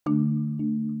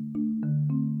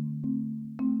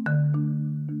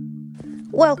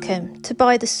Welcome to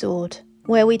By the Sword,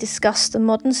 where we discuss the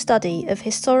modern study of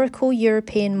historical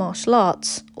European martial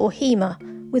arts, or HEMA,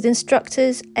 with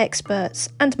instructors, experts,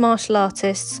 and martial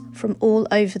artists from all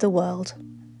over the world.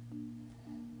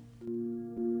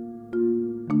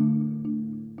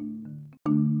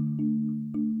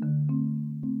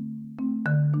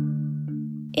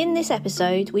 In this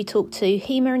episode, we talk to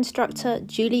HEMA instructor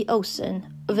Julie Olson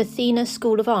of Athena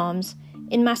School of Arms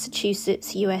in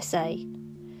Massachusetts, USA.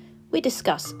 We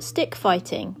discuss stick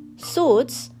fighting,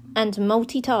 swords, and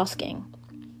multitasking.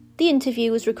 The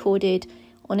interview was recorded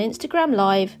on Instagram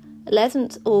Live,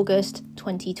 11th August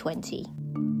 2020.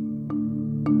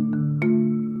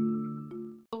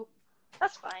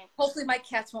 That's fine. Hopefully my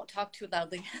cats won't talk too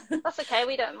loudly. That's okay,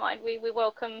 we don't mind. We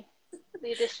welcome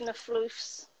the addition of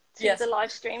floofs to Yes. the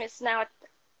live stream. It's now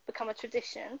become a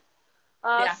tradition.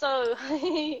 Yeah. So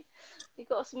you've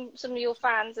got some of your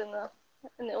fans in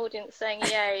the audience saying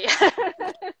yay.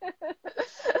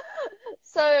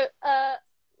 So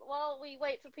while we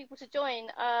wait for people to join,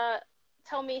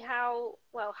 tell me how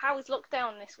was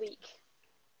lockdown this week?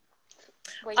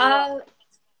 Where you are?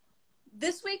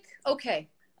 This week, okay.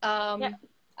 Yeah.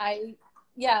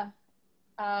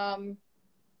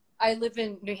 I live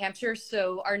in New Hampshire,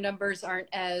 so our numbers aren't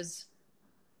as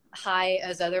high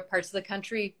as other parts of the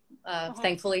country,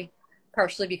 thankfully,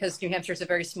 partially because New Hampshire is a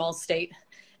very small state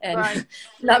and Right.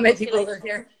 not many people live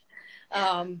here.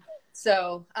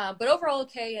 But overall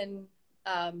okay, and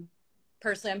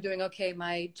personally I'm doing okay.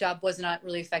 My job was not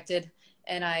really affected,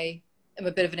 and I am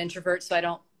a bit of an introvert, so I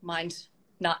don't mind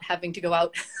not having to go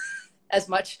out as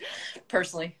much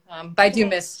personally. But I do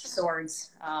miss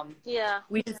swords. Yeah.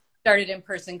 We just started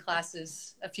in-person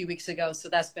classes a few weeks ago, so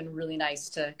that's been really nice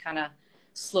to kind of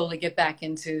slowly get back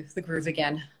into the groove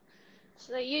again.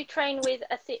 So you train with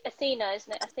Athena,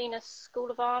 isn't it? Athena School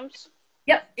of Arms?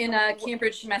 Yep, in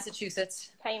Cambridge,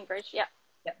 Massachusetts. Cambridge, yeah.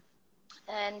 Yep.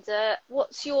 And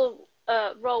what's your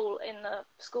role in the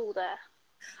school there?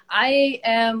 I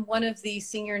am one of the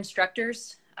senior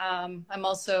instructors. I'm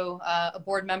also a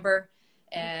board member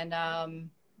and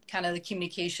kind of the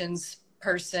communications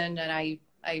person, and I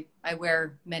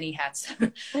wear many hats.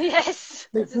 Yes,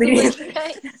 this is always the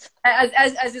case.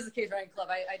 As is the case running club,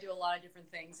 I do a lot of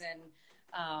different things, and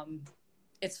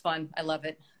it's fun. I love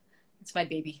it. It's my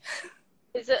baby.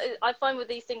 I find with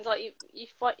these things, like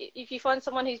if you find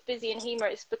someone who's busy in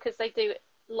HEMA, it's because they do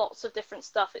lots of different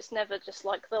stuff. It's never just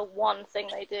like the one thing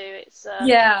they do. It's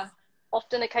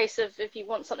often a case of if you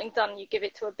want something done, you give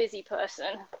it to a busy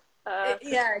person.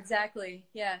 Yeah, exactly.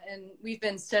 Yeah, and we've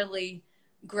been steadily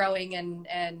growing,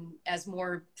 and as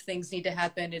more things need to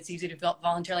happen, it's easy to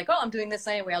volunteer, like, oh, I'm doing this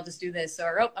anyway, I'll just do this,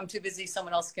 or oh, I'm too busy,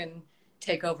 someone else can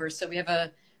take over. So we have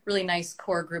a really nice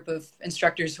core group of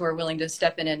instructors who are willing to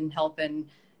step in and help and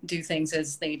do things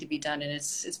as they need to be done, and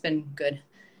it's been good.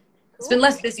 Cool. It's been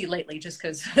less busy lately just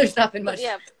because there's not been much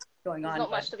going on.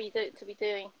 Not much to be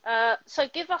doing. So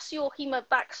give us your HEMA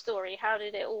backstory. How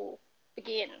did it all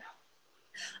begin?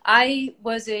 I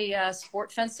was a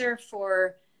sport fencer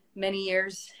for many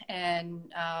years,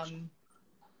 and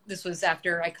this was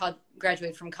after I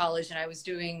graduated from college, and I was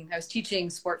teaching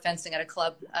sport fencing at a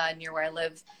club near where I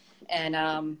live,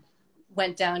 and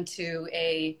went down to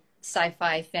a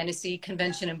sci-fi fantasy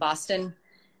convention in Boston.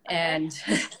 And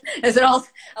as a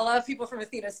lot of people from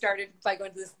Athena started by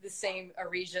going to the same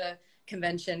Aresia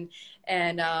convention,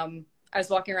 and I was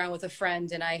walking around with a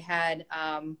friend, and I had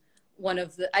I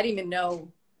didn't know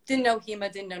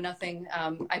HEMA, didn't know nothing.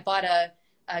 I bought a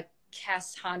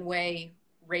cast Hanwei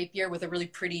rapier with a really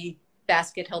pretty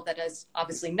basket hilt that is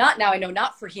obviously not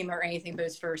for HEMA or anything, but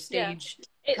it's for stage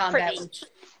combat.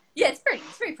 It's pretty.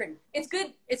 It's very pretty. It's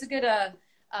good. It's a good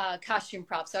costume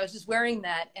prop. So I was just wearing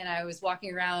that, and I was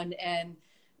walking around, and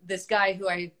this guy who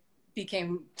I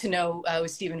became to know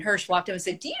was Stephen Hirsch, walked up and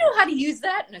said, "Do you know how to use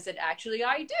that?" And I said, "Actually,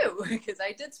 I do," because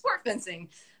I did sport fencing.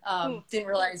 Didn't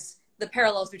realize the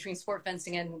parallels between sport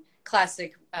fencing and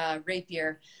classic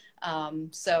rapier.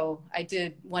 So I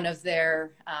did one of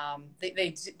their,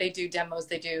 they do demos.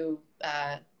 They do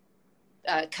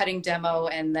cutting demo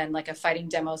and then like a fighting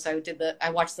demo. So I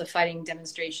watched the fighting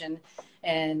demonstration,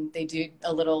 and they do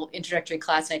a little introductory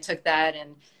class, and I took that,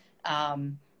 and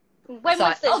when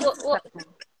was this?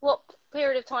 What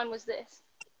period of time was this?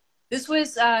 This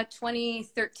was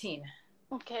 2013.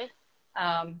 Okay.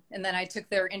 And then I took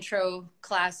their intro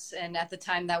class, and at the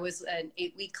time that was an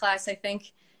 8-week class, I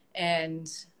think. And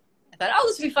I thought, oh,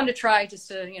 this would be fun to try, just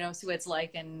to, see what it's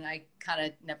like. And I kind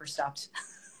of never stopped.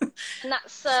 And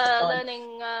that's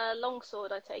learning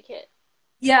longsword, I take it.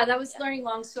 Yeah, that was learning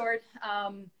longsword.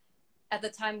 at the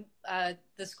time,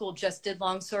 the school just did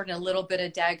longsword and a little bit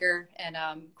of dagger and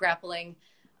grappling.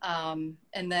 And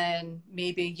then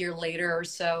maybe a year later or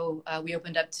so, we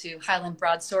opened up to Highland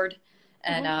broadsword.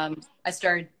 And I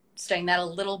started studying that a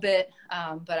little bit,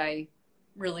 but I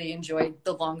really enjoyed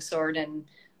the longsword and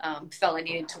felt I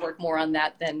needed to work more on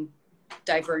that than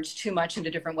diverge too much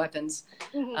into different weapons.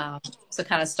 So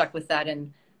kind of stuck with that.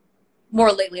 And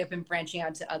more lately, I've been branching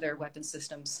out to other weapon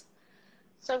systems.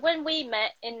 So when we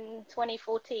met in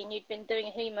 2014, you'd been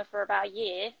doing HEMA for about a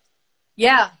year.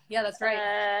 Yeah, that's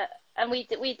right. And we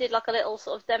did like a little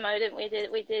sort of demo, didn't we?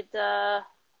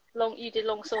 You did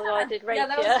longsword, I did rapier.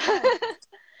 Yeah,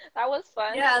 that was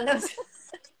fun. Yeah, that was.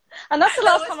 And that's the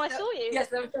last time I saw you. Yes,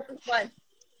 that was definitely fun.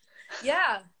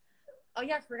 Yeah. Oh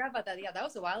yeah, I forgot about that. Yeah, that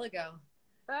was a while ago.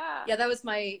 Yeah, that was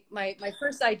my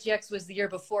first IGX was the year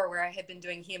before, where I had been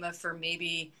doing HEMA for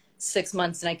maybe 6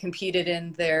 months, and I competed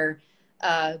in their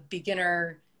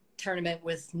beginner tournament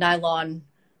with nylon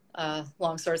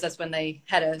longswords. That's when they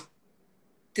had a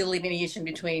delineation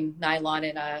between nylon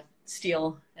and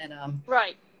steel. And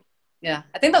right. Yeah,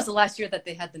 I think that was the last year that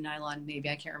they had the nylon. Maybe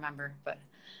I can't remember, but.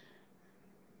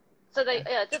 So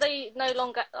do they no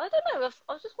longer? I don't know.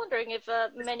 I was just wondering if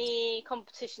many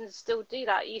competitions still do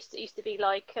that. It used to be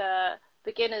like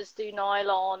beginners do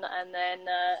nylon and then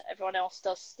everyone else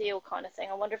does steel kind of thing.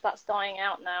 I wonder if that's dying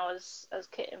out now as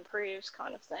kit improves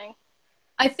kind of thing.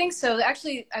 I think so.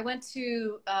 Actually, I went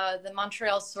to the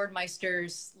Montreal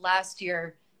Swordmeisters last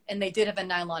year, and they did have a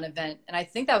nylon event. And I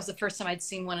think that was the first time I'd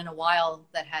seen one in a while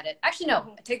that had it. Actually,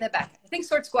 no, I take that back. I think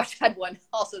Sword Squash had one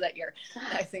also that year.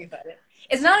 I think about it.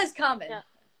 It's not as common.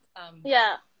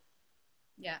 Yeah.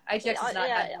 Yeah, IGX has not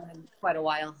had one in quite a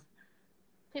while.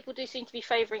 People do seem to be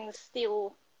favouring the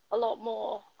steel a lot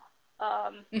more. I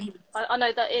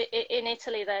know that in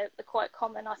Italy they're quite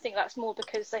common. I think that's more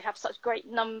because they have such great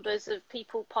numbers of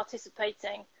people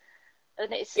participating,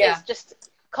 and it's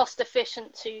just cost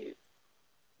efficient to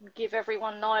give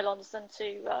everyone nylons than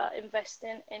to invest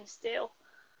in steel.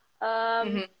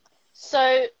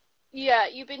 So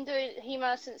you've been doing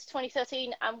HEMA since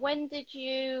 2013, and when did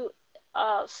you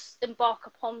embark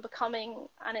upon becoming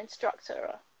an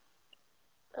instructor?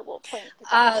 At what point did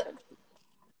that happen?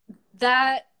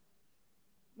 That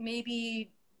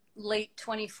maybe late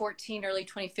 2014, early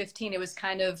 2015. It was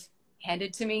kind of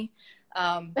handed to me.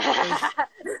 You've been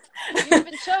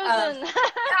chosen.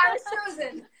 I was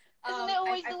chosen. Isn't it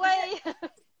always the way?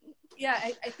 Yeah,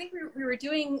 I think we were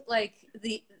doing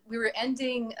we were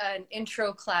ending an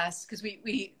intro class, because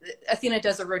Athena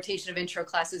does a rotation of intro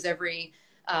classes every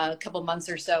couple months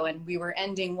or so, and we were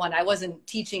ending one. I wasn't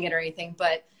teaching it or anything,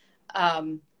 but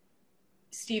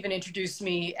Stephen introduced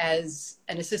me as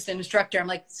an assistant instructor. I'm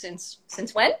like, since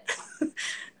when?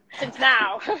 Since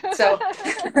now. So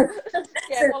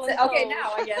okay,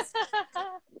 now I guess.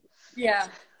 Yeah.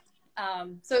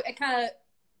 So it kind of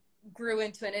grew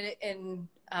into it, and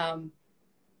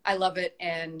I love it.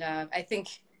 And I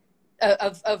think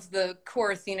of the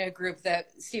core Athena group,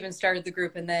 that Stephen started the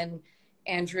group, and then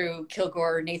Andrew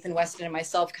Kilgore, Nathan Weston, and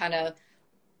myself kind of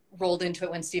rolled into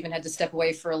it when Stephen had to step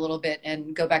away for a little bit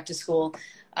and go back to school.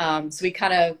 So we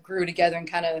kind of grew together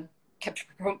and kind of kept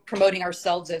promoting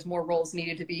ourselves as more roles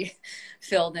needed to be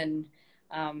filled. And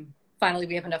finally,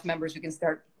 we have enough members, we can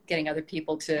start getting other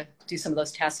people to do some of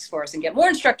those tasks for us and get more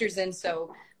instructors in,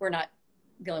 so we're not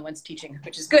the only ones teaching,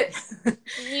 which is good.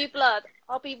 New blood.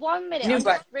 I'll be 1 minute. I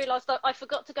just realised that I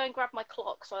forgot to go and grab my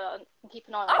clock, so I can keep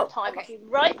an eye on the time. Okay. I'll be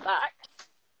right back.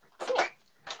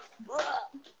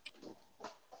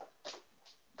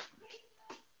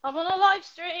 I'm on a live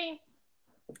stream.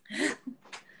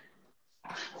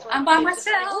 I'm by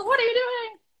myself. What are you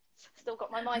doing? Still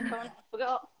got my mic on.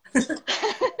 Forgot.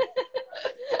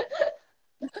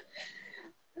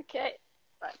 Okay.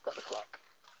 Right, got the clock.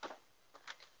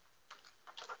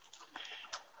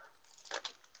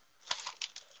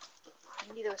 I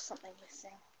knew there was something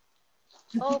missing.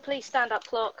 Oh, please stand up,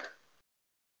 clock.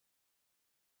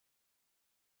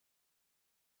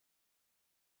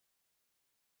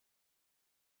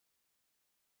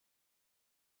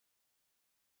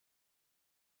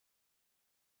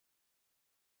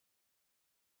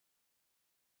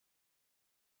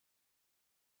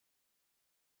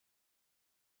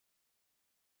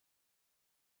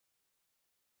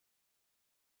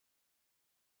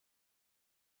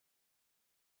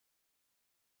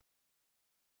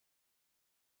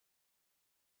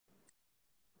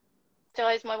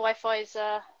 Guys, my Wi-Fi's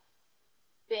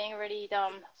being really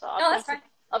dumb, so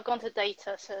I've gone to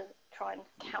data to try and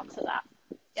counter that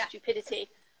stupidity.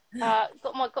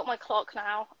 Got my clock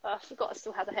now. Forgot I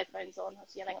still had the headphones on. I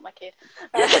was yelling at my kid.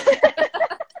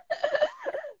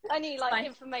 Any like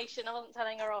information. I wasn't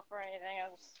telling her off or anything.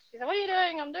 She said, "What are you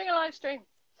doing?" I'm doing a live stream.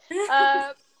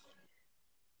 Yeah.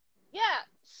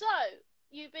 So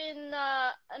you've been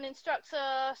an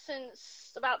instructor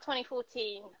since about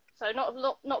 2014. So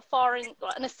not far in,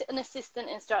 like an assistant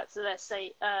instructor, let's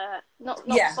say. Not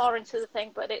far into the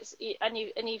thing, but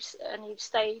you've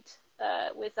stayed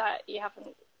with that. You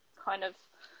haven't kind of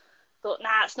thought,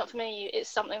 nah, it's not for me. It's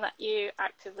something that you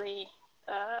actively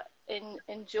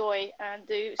enjoy and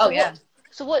do.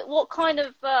 So what kind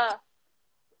of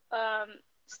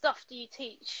stuff do you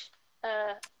teach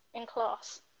in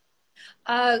class?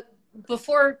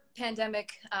 Before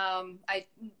pandemic, I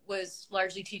was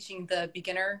largely teaching the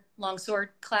beginner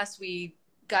longsword class. We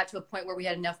got to a point where we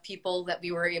had enough people that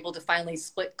we were able to finally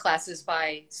split classes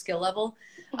by skill level,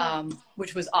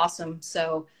 which was awesome.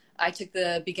 So I took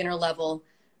the beginner level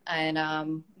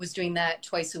and was doing that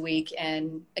twice a week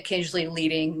and occasionally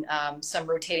leading some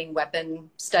rotating weapon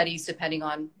studies depending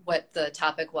on what the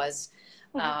topic was.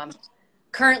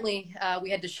 Currently, we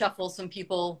had to shuffle some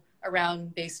people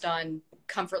around based on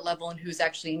comfort level and who's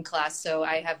actually in class. So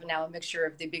I have now a mixture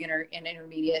of the beginner and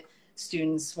intermediate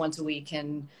students once a week,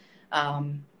 and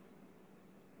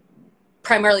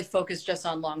primarily focused just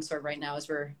on longsword right now as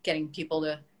we're getting people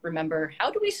to remember, how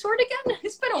do we sword again?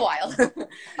 It's been a while.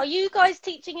 Are you guys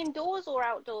teaching indoors or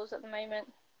outdoors at the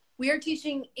moment? We are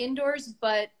teaching indoors,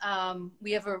 but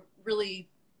we have a really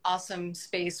awesome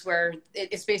space where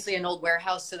it's basically an old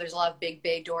warehouse. So there's a lot of big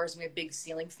bay doors and we have big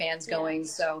ceiling fans going.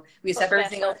 So we just have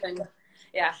everything open.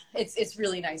 Yeah, it's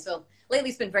really nice. So lately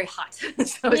it's been very hot. So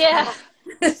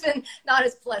it's been not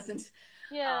as pleasant.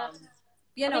 Yeah.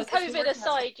 I mean, COVID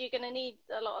aside, you're going to need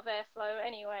a lot of airflow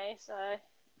anyway. So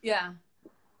yeah,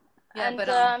 and, but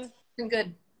it's been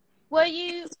good. Were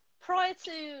you, prior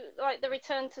to like the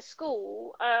return to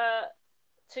school,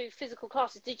 to physical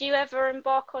classes, did you ever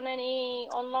embark on any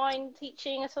online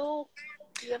teaching at all?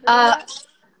 Did you ever do that?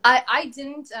 I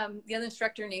didn't. The other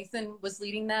instructor, Nathan, was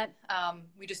leading that.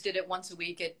 We just did it once a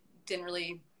week. It didn't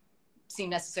really seem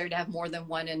necessary to have more than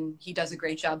one, and he does a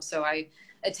great job. So I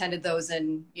attended those,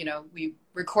 and we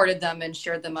recorded them and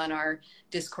shared them on our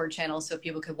Discord channel so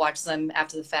people could watch them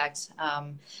after the fact.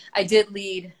 I did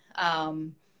lead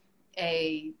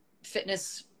a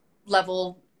fitness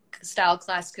level style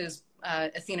class because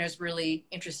Athena is really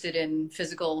interested in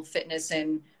physical fitness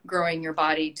and growing your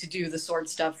body to do the sword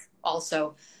stuff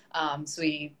also. So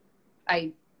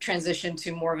I transitioned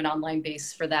to more of an online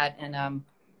base for that, and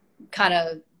kind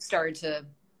of started to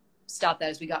stop that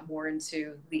as we got more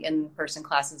into the in-person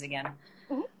classes again.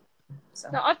 So.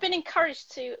 Now, I've been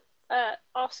encouraged to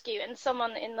ask you, and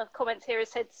someone in the comments here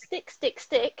has said stick,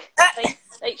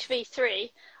 HV3,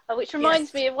 which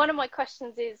reminds me of one of my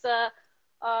questions is,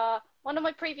 one of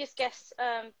my previous guests,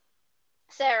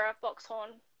 Sarah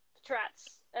Boxhorn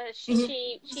Tratz,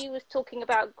 she was talking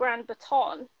about Grand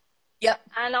Baton. Yep.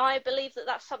 And I believe that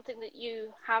that's something that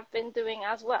you have been doing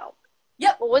as well.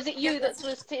 Yep. Or was it you that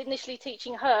was initially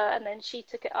teaching her and then she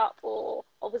took it up, or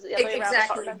was it the other way around? I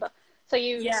can't remember. So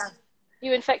you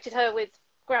infected her with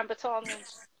Grand Baton.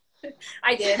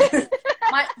 I did.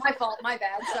 my fault. My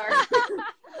bad. Sorry.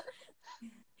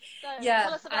 So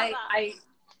tell us about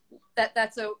that.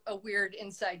 That's a weird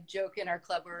inside joke in our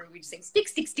club where we just say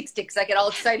sticks. I get all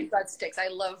excited about sticks. I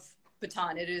love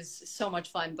baton. It is so much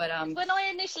fun. But when I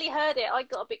initially heard it, I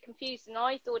got a bit confused and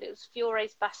I thought it was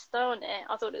Fiore's Bastone.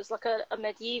 I thought it was like a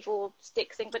medieval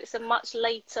stick thing, but it's a much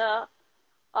later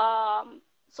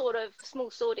sort of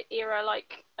small sword era,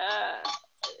 like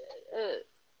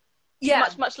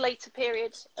much later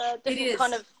period. Different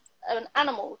kind of an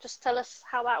animal. Just tell us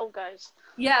how that all goes.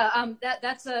 Yeah,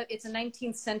 it's a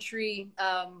 19th century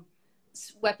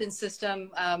weapon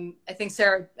system. I think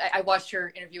Sarah, I watched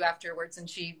her interview afterwards, and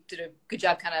she did a good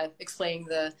job kind of explaining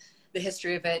the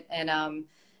history of it. And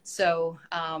so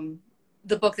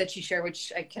the book that she shared,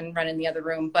 which I can run in the other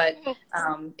room, but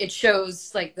it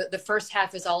shows like the first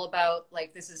half is all about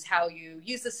like, this is how you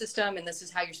use the system, and this is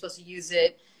how you're supposed to use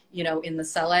it, in the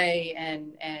Salé,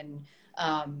 and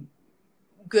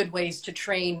good ways to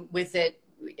train with it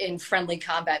in friendly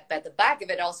combat. But the back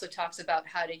of it also talks about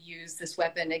how to use this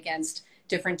weapon against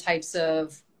different types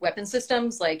of weapon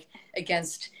systems, like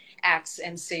against axe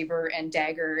and saber and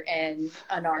dagger and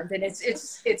unarmed. And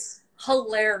it's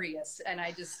hilarious. And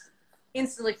I just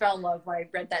instantly fell in love when I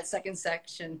read that second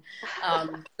section.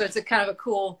 So it's a kind of a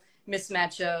cool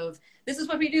mismatch of, this is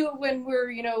what we do when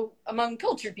we're, among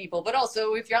cultured people, but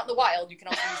also if you're out in the wild, you can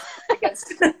also use it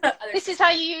against This is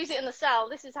how you use it in the cell.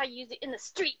 This is how you use it in the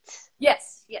streets.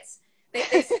 Yes. They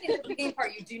say in the beginning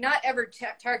part, you do not ever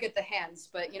target the hands,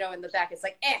 but, in the back, it's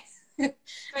like,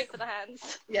 Straight for the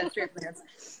hands. Yeah, straight for the hands.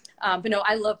 But no,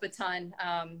 I love baton.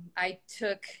 I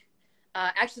took,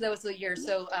 actually that was the year.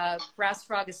 So Brass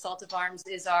Frog Assault of Arms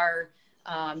is our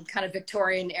kind of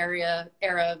Victorian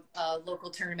era local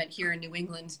tournament here in New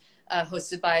England,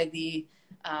 hosted by the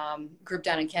group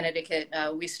down in Connecticut,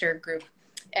 Weister Group.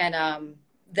 And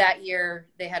that year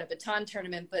they had a baton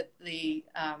tournament, but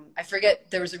I forget,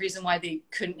 there was a reason why they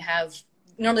couldn't have,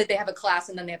 normally they have a class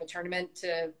and then they have a tournament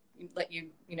to let you,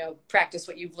 practice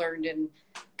what you've learned and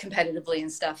competitively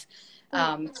and stuff.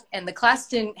 And the class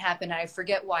didn't happen. I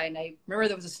forget why. And I remember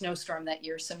there was a snowstorm that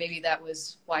year, so maybe that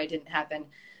was why it didn't happen.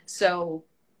 So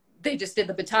they just did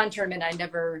the baton tournament. I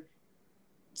never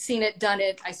seen it, done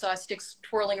it. I saw sticks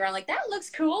twirling around like, that looks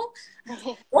cool.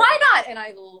 Why not? And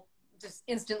I just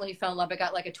instantly fell in love. I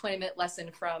got like a 20-minute lesson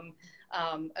from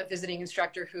a visiting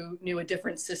instructor who knew a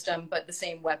different system, but the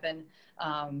same weapon.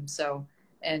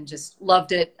 And just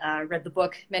loved it. Read the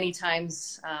book many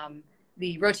times.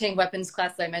 The rotating weapons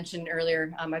class that I mentioned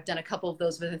earlier, I've done a couple of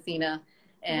those with Athena,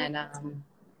 and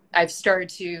I've started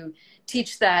to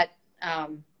teach that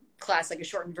class, like a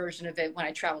shortened version of it, when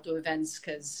I travel to events,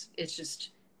 because it's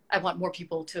just, I want more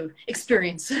people to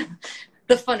experience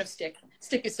the fun of stick.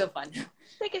 Stick is so fun.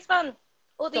 Stick is fun.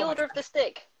 Or the Order of the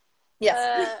Stick.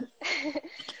 Yes.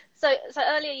 So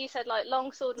earlier you said like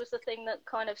longsword was the thing that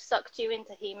kind of sucked you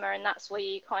into HEMA, and that's where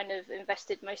you kind of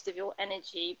invested most of your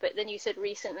energy. But then you said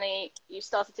recently you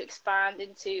started to expand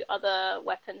into other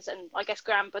weapons, and I guess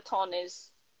Grand Baton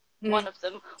is one of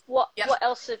them. What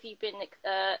else have you been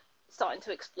starting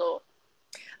to explore?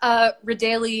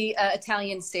 Redali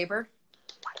Italian saber.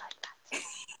 I like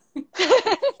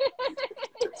that.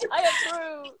 I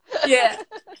approve. Yeah.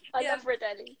 I love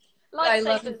Redali. I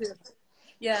love it too.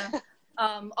 Yeah.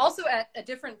 Also at a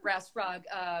different Brass Frog,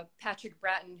 Patrick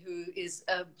Bratton, who is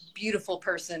a beautiful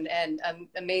person and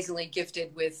amazingly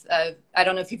gifted with, I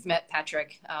don't know if you've met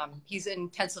Patrick. He's in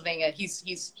Pennsylvania.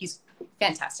 He's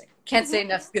fantastic. Can't say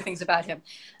enough good things about him.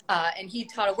 And he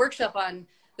taught a workshop on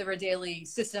the Redali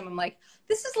system. I'm like,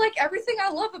 this is like everything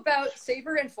I love about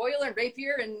saber and foil and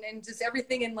rapier and just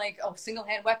everything in like a single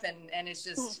hand weapon. And it's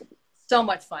just so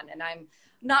much fun. And I'm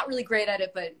not really great at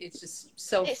it, but it's just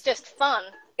so. It's just fun.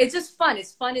 It's just fun.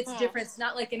 It's fun. It's different. It's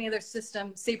not like any other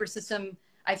saber system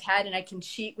I've had, and I can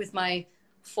cheat with my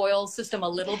foil system a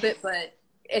little bit, but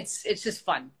it's just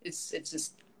fun. It's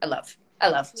just, I love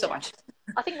so much.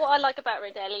 I think what I like about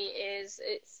Redali is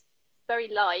it's very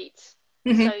light.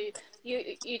 So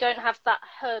you don't have that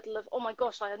hurdle of, oh my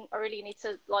gosh, I really need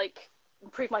to like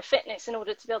improve my fitness in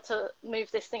order to be able to move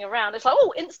this thing around. It's like,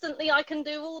 oh, instantly I can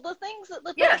do all the things that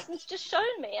the person's just shown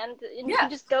me, and you can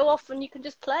just go off and you can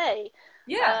just play.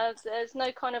 There's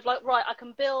no kind of like, right, I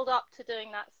can build up to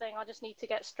doing that thing, I just need to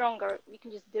get stronger. You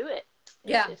can just do it.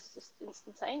 It's just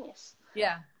instantaneous.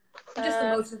 Just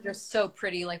the motions are so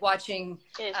pretty, like watching.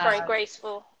 It's very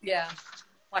graceful.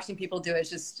 Watching people do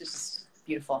it is just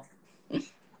beautiful.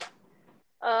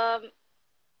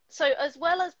 So as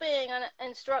well as being an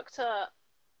instructor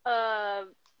at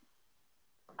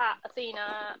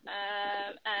Athena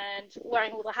and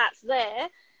wearing all the hats there,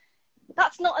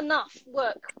 that's not enough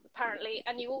work apparently,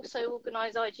 and you also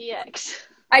organise IGX.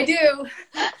 I do.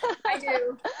 I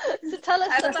do. So tell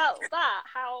us about that,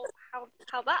 how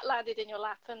that landed in your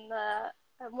lap, and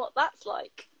what that's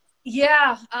like.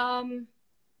 Yeah, I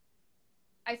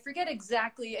forget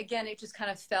exactly. Again, it just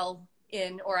kind of fell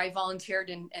in, or I volunteered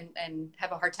and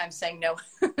have a hard time saying no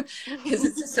because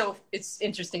it's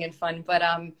interesting and fun. But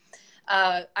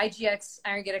IGX,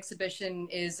 Iron Gate Exhibition,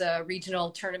 is a regional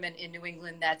tournament in New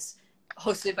England that's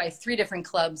hosted by 3 different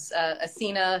clubs: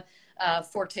 Athena,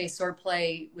 Forte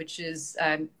Swordplay, which is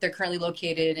they're currently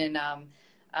located in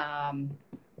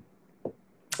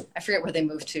I forget where they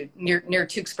moved to, near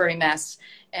Tewksbury, Mass,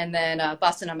 and then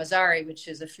Boston Amazari, which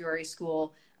is a Fiore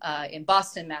school in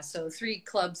Boston, Mass. So 3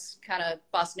 clubs, kind of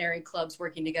Boston area clubs,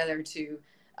 working together to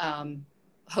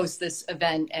host this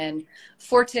event. And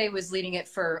Forte was leading it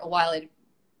for a while. It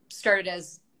started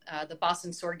as the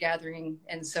Boston Sword Gathering,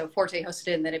 and so Forte hosted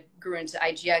it, and then it grew into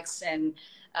IGX, and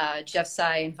Jeff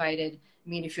Tsai invited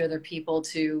me and a few other people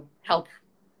to help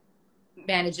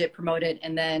manage it, promote it,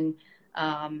 and then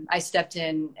I stepped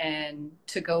in and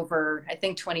took over, I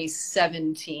think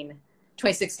 2016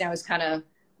 I was kind of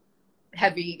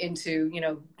heavy into,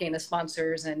 getting the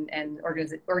sponsors and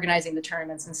organizing the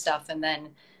tournaments and stuff. And then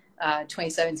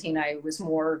 2017, I was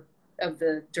more of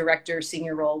the director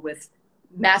senior role with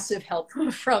massive help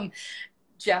from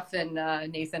Jeff and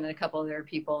Nathan and a couple other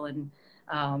people. And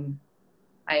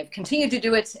I have continued to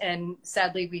do it. And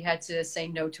sadly, we had to say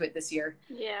no to it this year.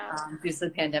 Yeah. Due to the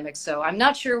pandemic. So I'm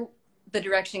not sure the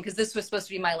direction, because this was supposed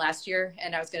to be my last year,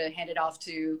 and I was going to hand it off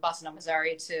to Boston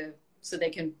Amazari so they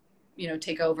can,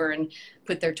 take over and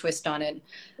put their twist on it.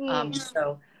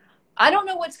 So I don't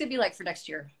know what it's going to be like for next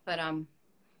year, but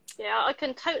yeah, I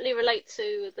can totally relate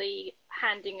to the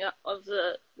handing up of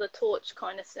the torch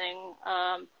kind of thing.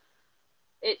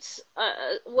 It's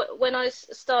when I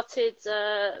started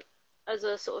as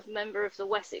a sort of member of the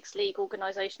Wessex League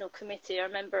organisational committee, I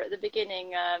remember at the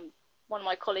beginning, one of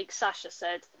my colleagues, Sasha,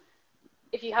 said,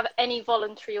 if you have any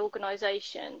voluntary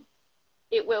organisation,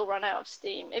 it will run out of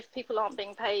steam. If people aren't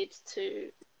being paid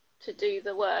to do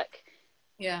the work,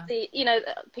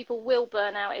 people will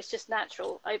burn out. It's just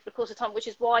natural over the course of time, which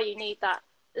is why you need that.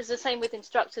 It's the same with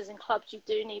instructors in clubs. You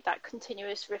do need that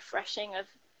continuous refreshing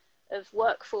of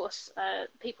workforce,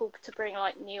 people to bring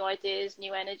like new ideas,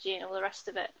 new energy, and all the rest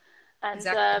of it. And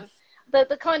exactly.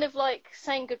 The kind of like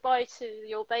saying goodbye to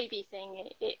your baby thing,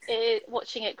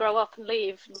 watching it grow up and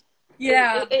leave.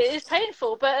 Yeah, it is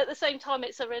painful, but at the same time,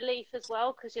 it's a relief as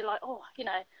well, because you're like, oh,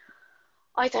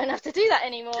 I don't have to do that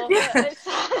anymore. Yeah.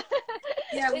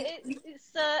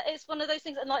 It's one of those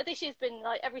things, and like this year's been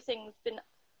like everything's been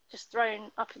just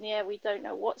thrown up in the air. We don't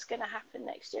know what's going to happen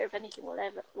next year, if anything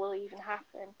will even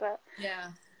happen. But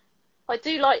yeah, I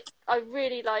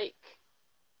really like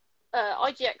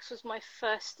IGX was my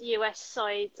first US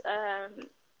side. Oh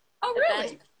really?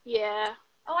 Event. Yeah.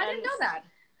 Oh, I didn't know that.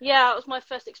 Yeah, it was my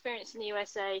first experience in the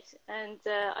USA, and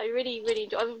I really, really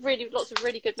enjoyed. I've lots of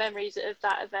really good memories of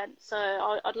that event. So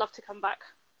I'd love to come back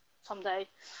someday.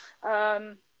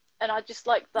 And I just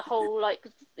like the whole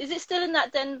is it still in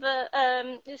that Denver?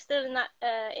 Is it still in that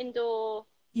indoor?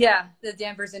 Yeah, the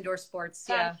Danvers Indoor Sports.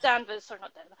 Yeah, Danvers. Sorry,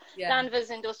 not Denver. Yeah. Danvers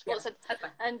Indoor Sports. Yeah.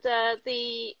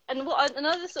 And what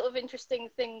another sort of interesting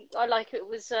thing I like it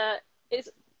was it's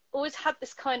always had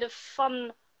this kind of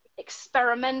fun,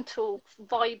 experimental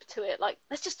vibe to it. Like,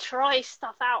 let's just try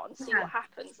stuff out and see what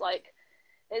happens. Like,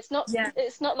 it's not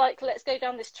like let's go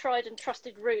down this tried and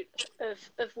trusted route of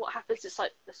what happens. It's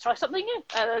like, let's try something new.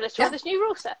 Let's try this new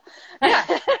rule set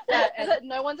that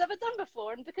no one's ever done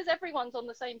before. And because everyone's on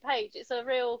the same page, it's a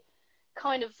real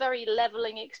kind of very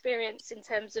leveling experience in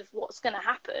terms of what's going to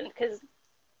happen, because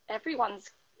everyone's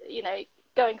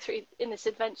going through in this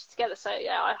adventure together. So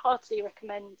yeah, I heartily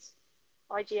recommend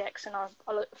IGX, and I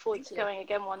look forward to going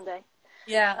again one day.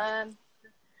 Yeah.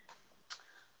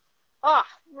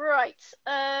 Right.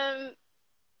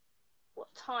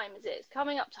 What time is it? It's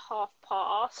coming up to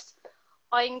past.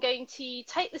 I'm going to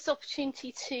take this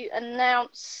opportunity to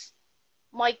announce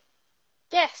my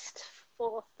guest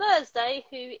for Thursday,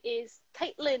 who is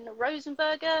Caitlin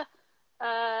Rosenberger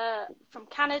from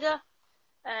Canada.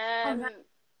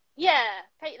 Yeah,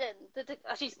 Caitlin.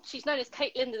 She's known as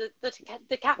Caitlin the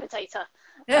Decapitator.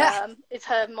 Yeah. Is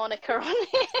her moniker on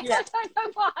it. Yeah. I don't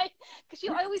know why, because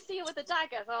I always see her with a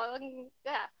dagger. So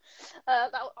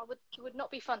that would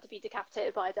not be fun to be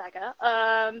decapitated by a dagger,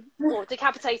 or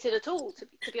decapitated at all.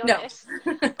 To be honest,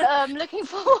 no. Looking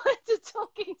forward to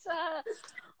talking to her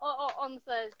on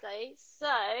Thursday. So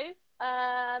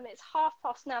it's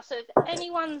past now. So if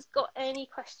anyone's got any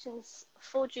questions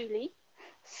for Julie,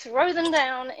 throw them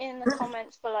down in the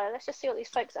comments below. Let's just see what these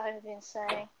folks at home have been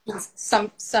saying.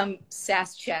 Some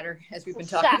sass chatter as we've been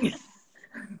talking.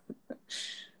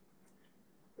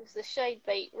 Is the shade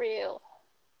bait real?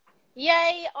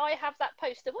 Yay! I have that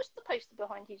poster. What's the poster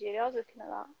behind you, Julie? I was looking at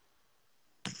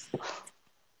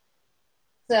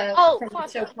that. From the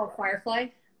show called Firefly.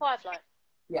 Firefly.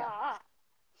 Yeah.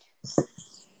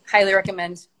 Highly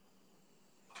recommend.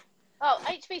 Oh,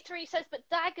 HB3 says, but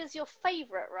dagger's your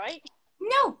favourite, right?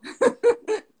 No.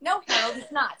 No, Harold,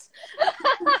 it's not.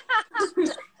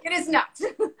 It is not.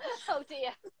 Oh dear.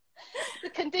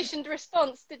 The conditioned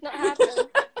response did not happen.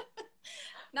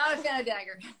 Not a fan of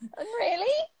dagger.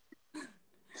 Really?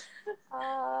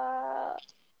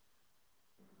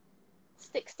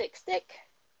 Stick.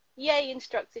 Yay,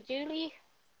 instructor Julie.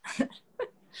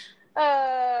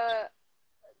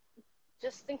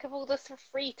 Just think of all the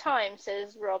free time,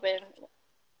 says Robin.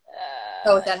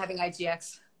 Without having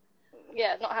IGX.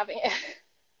 Yeah, not having it.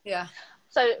 Yeah.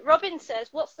 So Robin says,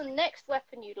 what's the next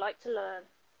weapon you'd like to learn?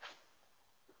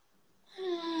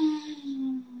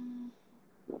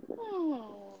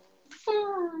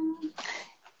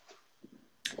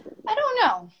 I don't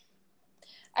know.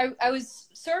 I was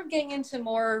sort of getting into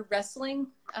more wrestling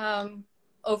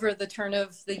over the turn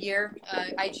of the year.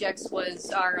 IGX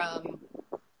was our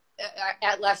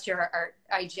at last year, our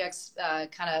IGX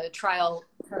kind of trial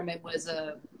tournament was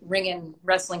a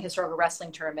historical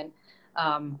wrestling tournament,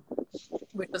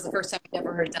 which was the first time I'd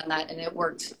ever heard done that, and it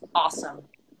worked awesome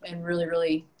and really,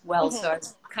 really well. Mm-hmm. So I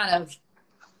was kind of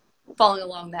following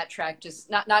along that track, just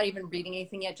not even reading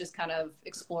anything yet, just kind of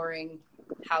exploring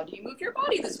how do you move your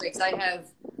body this way, because I have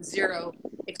zero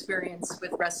experience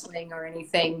with wrestling or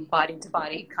anything body to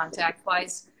body contact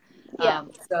wise.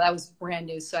 So that was brand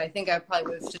new. So I think I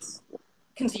probably would have just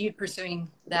continued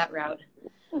pursuing that route.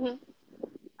 Mm-hmm.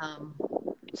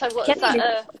 So what's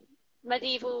that?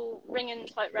 Medieval ring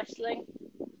type wrestling?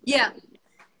 Yeah,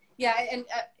 and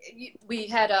we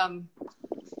had a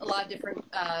lot of different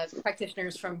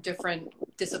practitioners from different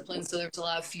disciplines. So there was a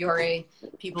lot of Fiore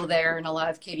people there and a lot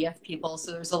of KDF people.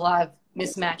 So there's a lot of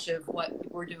mismatch of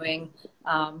what we're doing.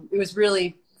 It was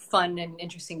really fun and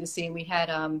interesting to see. And we had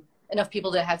enough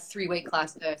people to have 3 weight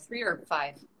classes, 3 or 5,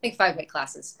 I think 5 weight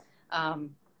classes.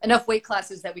 Enough weight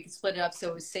classes that we could split it up so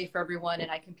it was safe for everyone.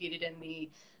 And I competed in the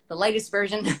lightest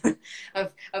version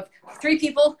of 3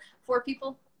 people, 4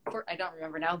 people. I don't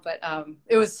remember now, but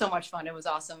it was so much fun. It was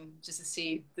awesome just to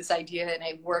see this idea, and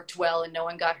it worked well, and no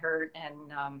one got hurt,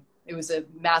 and it was a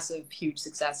massive, huge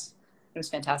success. It was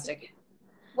fantastic.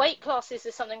 Weight classes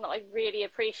is something that I really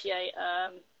appreciate.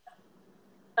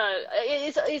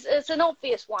 It's an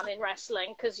obvious one in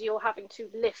wrestling because you're having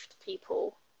to lift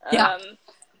people.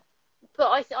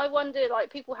 But I wonder,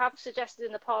 like, people have suggested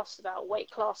in the past about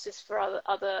weight classes for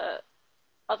other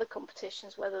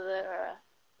competitions, whether they're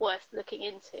worth looking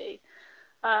into.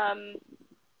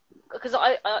 Because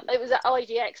it was at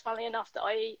IGX, funnily enough, that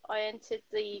I entered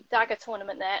the Dagger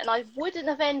tournament there, and I wouldn't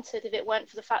have entered if it weren't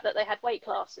for the fact that they had weight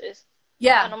classes.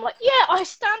 Yeah. And I'm like, I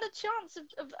stand a chance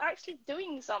of actually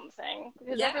doing something,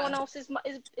 because everyone else is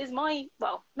my,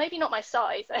 well, maybe not my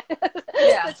size.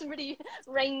 There's some really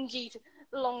rangy,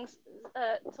 long,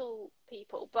 tall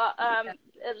people, but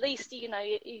at least you know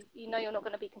you're not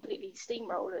going to be completely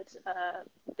steamrolled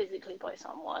physically by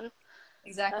someone.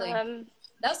 Exactly.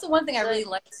 That's the one thing I really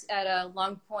liked at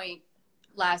Long Point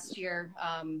last year.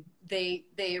 They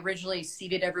originally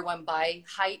seeded everyone by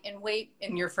height and weight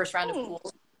in your first round of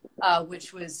pools,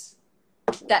 which was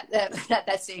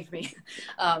that saved me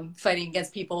fighting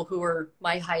against people who were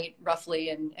my height roughly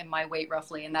and my weight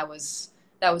roughly, and that was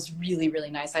really, really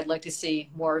nice. I'd like to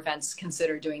see more events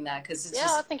consider doing that, because it's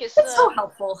I think it's so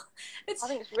helpful. I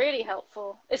think it's really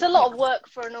helpful. It's a lot of work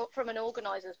from an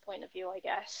organizer's point of view, I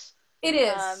guess. It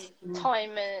is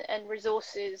time and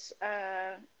resources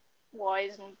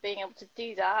wise, and being able to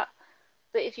do that.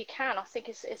 But if you can, I think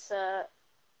it's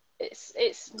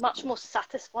much more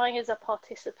satisfying as a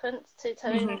participant to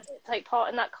take part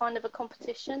in that kind of a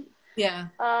competition. Yeah.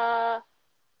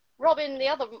 Robin,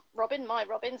 my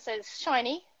Robin says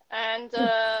shiny, and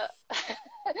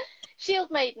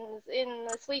Shield Maidens in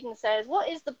Sweden says, what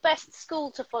is the best school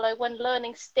to follow when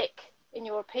learning stick, in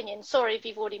your opinion? Sorry if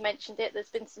you've already mentioned it, there's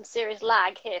been some serious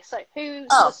lag here. So who's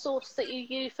the source that you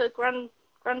use for Grand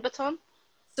Baton?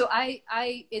 So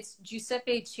it's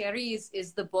Giuseppe Chieri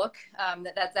is the book.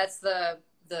 That's the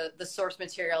source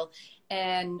material,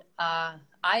 and I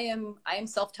am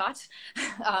self-taught.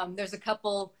 There's a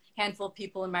handful of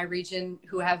people in my region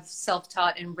who have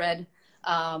self-taught and read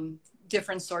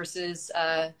different sources.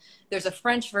 There's a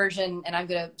French version, and I'm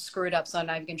going to screw it up, so I'm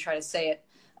not even going to try to say it.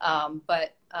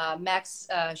 But Max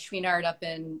Chouinard up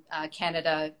in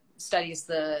Canada studies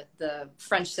the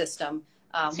French system.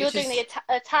 So you're doing the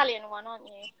Italian one, aren't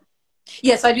you?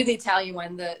 Yes, I do the Italian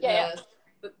one, the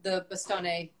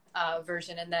Bastone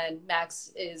version, and then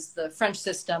Max is the French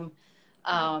system.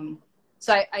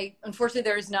 So I unfortunately,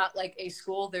 there is not like a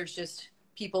school. There's just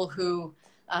people who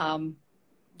love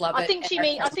it. I think she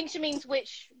means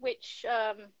which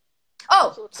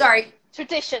sorry,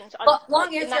 traditions.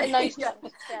 Long answer. In those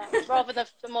terms, rather than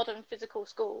the modern physical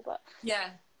school, but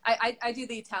I do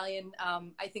the Italian.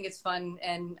 I think it's fun,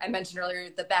 and I mentioned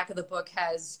earlier the back of the book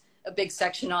has a big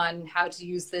section on how to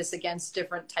use this against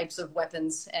different types of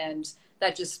weapons, and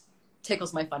that just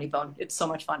tickles my funny bone. It's so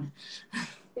much fun.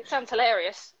 It sounds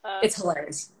hilarious. It's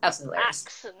hilarious. Absolutely hilarious.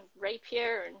 Axe and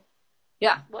rapier and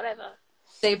whatever.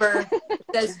 Saber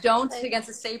says don't against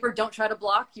a saber. Don't try to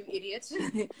block, you idiot.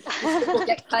 People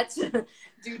get cut.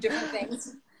 Do different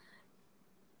things.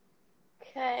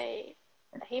 Okay.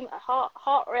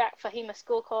 Heart react for HEMA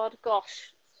scorecard.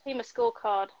 Gosh, HEMA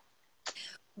scorecard.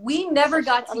 We never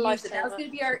got to use it. That was going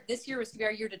to be this year was going to be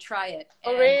our year to try it.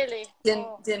 Oh, really?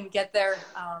 Didn't get there.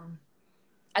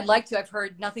 I'd like to. I've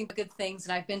heard nothing but good things,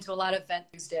 and I've been to a lot of events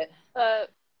used it.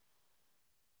 But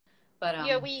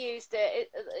we used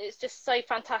it. It's just so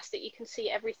fantastic. You can see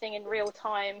everything in real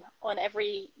time on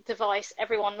every device.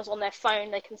 Everyone was on their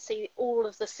phone. They can see all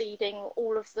of the seeding,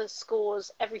 all of the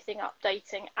scores, everything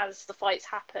updating as the fights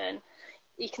happen.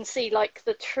 You can see like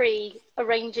the tree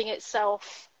arranging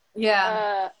itself.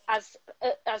 As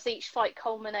each fight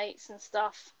culminates and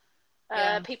stuff.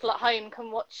 People at home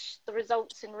can watch the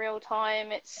results in real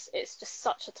time. It's just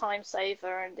such a time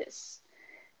saver, and it's,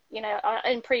 you know,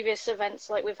 in previous events,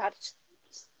 like we've had,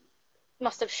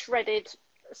 must have shredded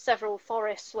several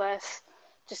forests worth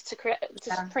just to create,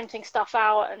 just printing stuff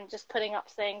out and just putting up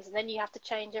things, and then you have to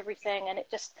change everything, and it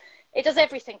does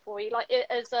everything for you. Like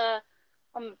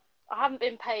I haven't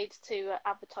been paid to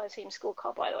advertise Heme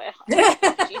Scorecard, by the way.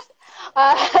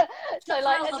 So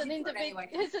like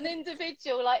as an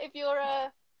individual, like if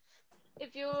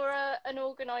you're an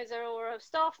organizer or a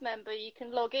staff member, you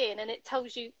can log in and it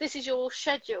tells you this is your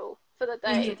schedule for the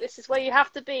day. This is where you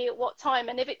have to be at what time,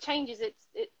 and if it changes, it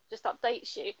just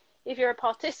updates you. If you're a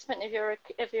participant,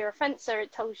 if you're a fencer,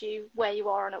 it tells you where you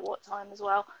are and at what time as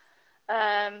well.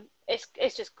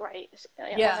 It's just great.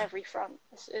 On every front.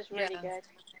 It's really good.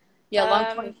 Yeah,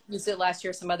 Long Point used it last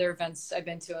year. Some other events I've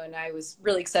been to, and I was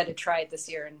really excited to try it this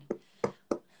year and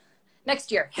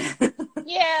next year.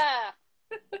 Yeah.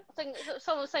 I think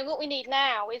someone was saying what we need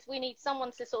now is we need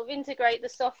someone to sort of integrate the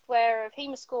software of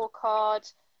HEMA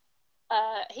Scorecard,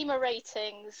 HEMA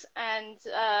ratings, and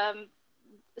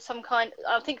some kind.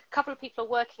 I think a couple of people are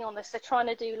working on this. They're trying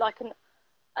to do like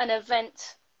an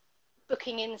event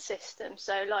booking in system.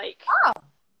 So like,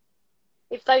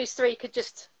 if those three could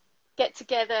just get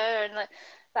together, and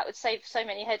that would save so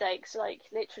many headaches. Like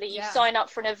literally you sign up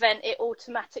for an event, it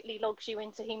automatically logs you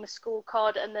into HEMA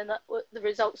Scorecard, and then the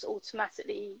results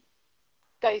automatically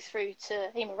go through to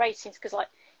HEMA ratings, because like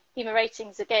HEMA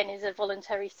ratings again is a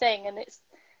voluntary thing, and it's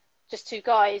just two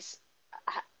guys.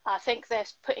 I think they're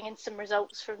putting in some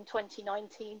results from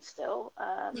 2019 still,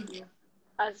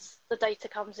 as the data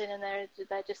comes in, and they're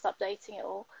just updating it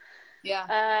all.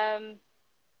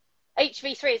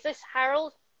 HV3, is this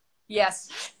Harold?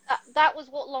 Yes. That was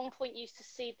what Long Point used to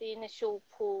seed the initial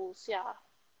pools,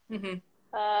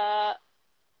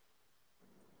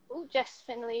 Jess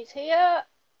Finley's here.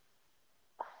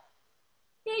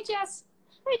 Hey, Jess.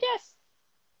 Hey, Jess.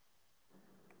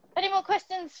 Any more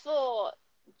questions for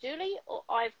Julie? Or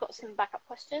I've got some backup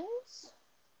questions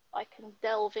I can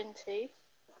delve into.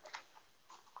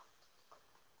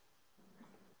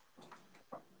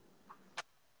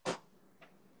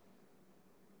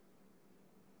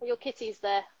 Your kitty's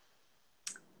there.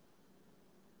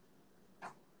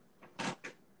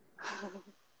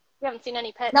 You haven't seen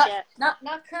any pets yet? Not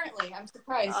currently. I'm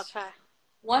surprised. Okay.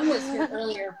 One was here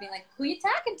earlier being like, who are you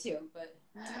talking to? But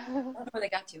I don't know where they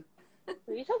got to.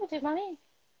 Who are you talking to, Mummy?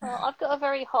 Well, I've got a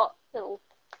very hot little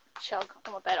chug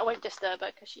on my bed. I won't disturb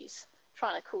her because she's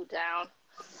trying to cool down.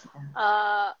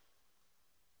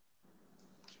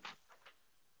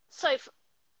 So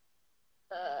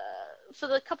for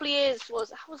the couple of years,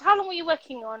 how long were you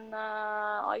working on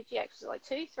IGX? Was it like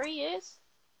 2-3 years?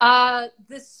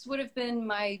 This would have been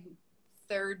my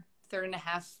third and a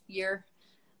half year.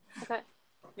 Okay.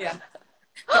 Yeah.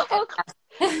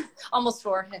 Almost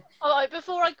 4. All right.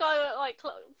 Before I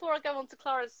go on to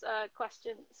Clara's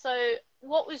question, so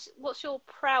what's your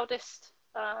proudest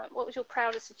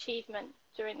achievement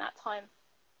during that time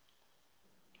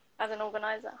as an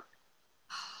organizer?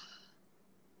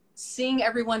 Seeing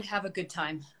everyone have a good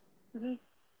time.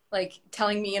 Like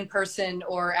telling me in person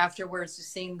or afterwards,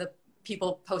 just seeing the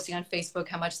people posting on Facebook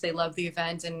how much they love the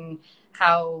event and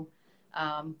how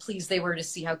pleased they were to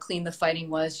see how clean the fighting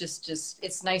was. Just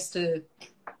it's nice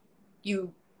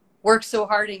you work so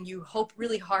hard and you hope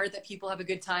really hard that people have a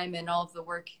good time and all of the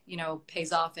work,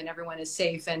 pays off and everyone is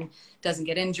safe and doesn't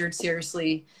get injured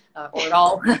seriously or at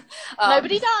all.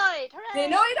 Nobody died. Hooray!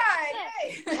 Nobody died.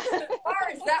 Hey, bar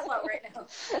is that low right now.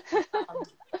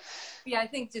 I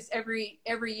think just every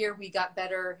year we got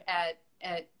better at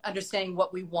understanding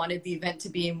what we wanted the event to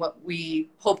be and what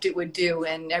we hoped it would do.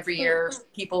 And every year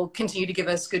people continue to give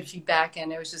us good feedback.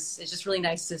 And it's just really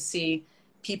nice to see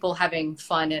people having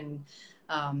fun and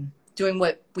doing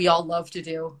what we all love to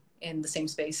do in the same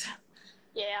space.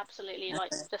 Yeah, absolutely.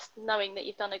 Like just knowing that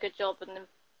you've done a good job, and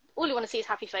all you want to see is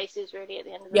happy faces really at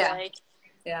the end of the day.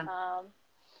 Yeah.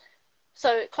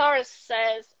 So Clara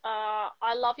says,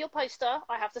 I love your poster.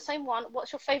 I have the same one.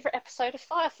 What's your favorite episode of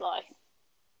Firefly?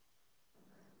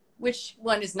 Which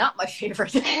one is not my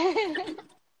favorite?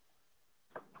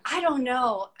 I don't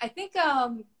know. I think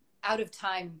Out of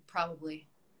Time, probably.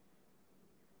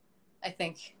 I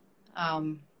think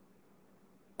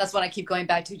that's what I keep going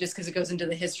back to just because it goes into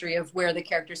the history of where the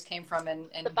characters came from and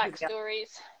the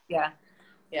backstories. Yeah.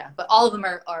 But all of them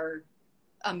are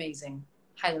amazing.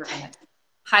 Highly recommend.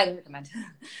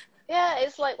 Yeah,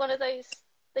 it's like one of those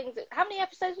things. How many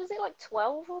episodes was it? Like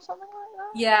 12 or something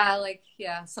like that?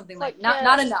 Yeah, something like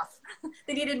not enough.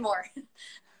 They needed more.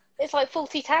 It's like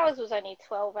Fawlty Towers was only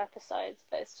 12 episodes,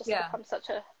 but it's just become such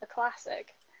a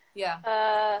classic.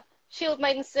 Yeah. Shield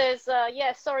Maiden says,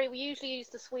 yeah, sorry, we usually use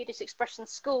the Swedish expression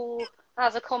school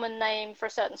as a common name for a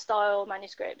certain style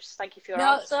manuscripts. Thank you for your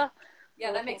answer.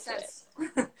 Yeah, that makes sense.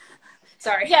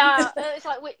 Sorry. Yeah, it's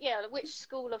like, which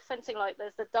school of fencing? Like,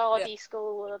 there's the Dardy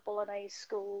school, the Bolognese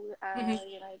school,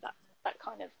 you know, that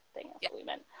kind of thing. That's what we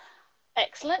meant.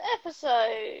 Excellent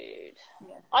episode.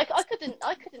 Yeah. I couldn't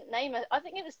name it. I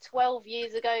think it was 12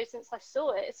 years ago since I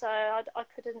saw it, so I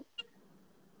can't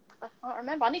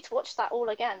remember. I need to watch that all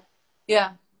again.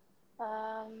 Yeah.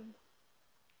 I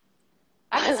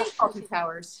haven't seen Fawlty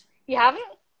Towers. You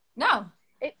haven't? No.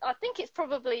 I think it's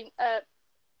probably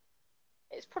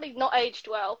not aged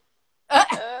well. As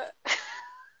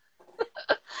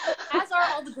are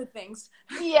all the good things.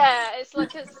 Yeah, it's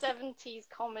like a 70s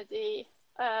comedy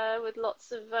with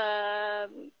lots of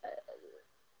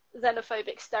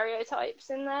xenophobic stereotypes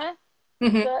in there.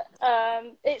 Mm-hmm. But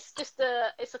it's just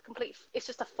a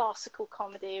farcical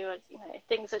comedy where, you know,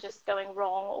 things are just going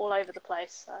wrong all over the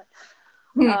place. So,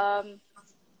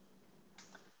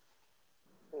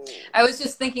 I was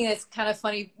just thinking it's kind of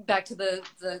funny, back to the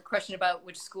question about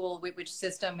which school, which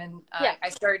system, and I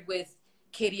started with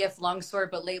KDF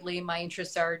Longsword, but lately my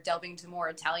interests are delving into more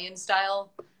Italian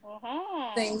style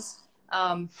things.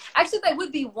 Actually, that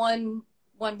would be one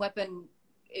weapon,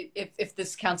 if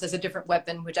this counts as a different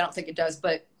weapon, which I don't think it does,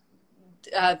 but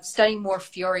studying more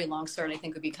Fiore Longsword I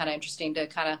think would be kind of interesting to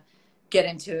kind of get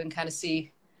into and kind of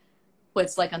see what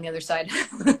it's like on the other side.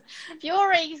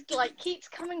 Fiore like keeps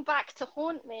coming back to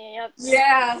haunt me.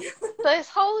 Yeah. This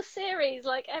whole series,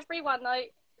 like everyone,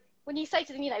 like when you say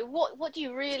to them, you know, what do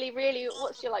you really,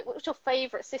 what's your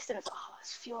favourite system? It's oh,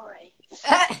 it's Fiore.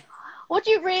 What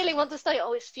do you really want to study?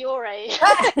 Oh, it's Fiore.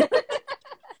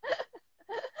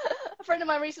 A friend of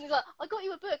mine recently was like, I got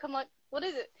you a book. I'm like, what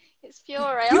is it? It's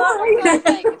Fiore. Oh,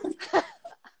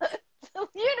 the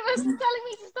universe is telling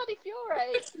me to study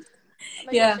Fiore.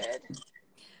 Yeah.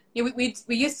 Yeah, we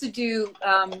used to do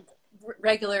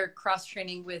regular cross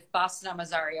training with Boston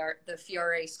Mazzari Art, the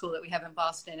Fiore school that we have in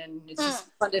Boston, and it's just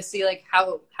fun to see like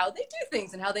how they do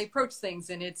things and how they approach things,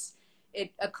 and it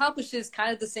accomplishes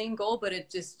kind of the same goal, but it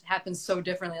just happens so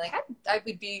differently. Like I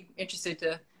would be interested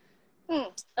to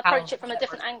approach it from a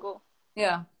different angle.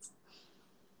 Yeah.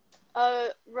 Oh,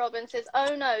 Robin says,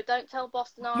 "Oh no, don't tell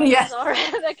Boston Art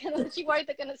Mazzari. She's worried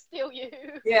they're gonna steal you."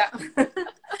 Yeah.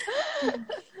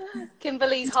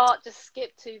 Kimberly's heart just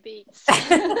skipped 2 beats.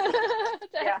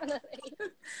 Definitely.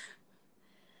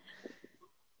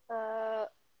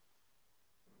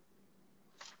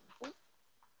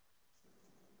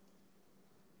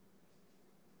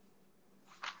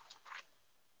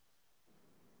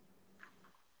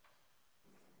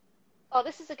 Oh,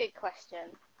 this is a good question.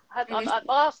 I've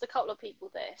asked a couple of people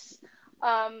this.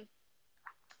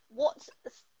 What?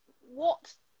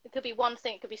 It could be one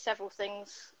thing, it could be several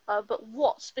things. But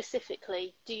what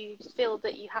specifically do you feel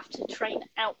that you have to train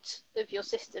out of your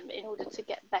system in order to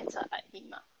get better at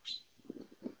HEMA?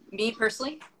 Me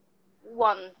personally?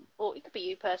 One, or it could be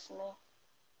you personally,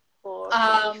 or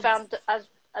you found as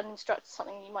an instructor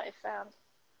something you might have found.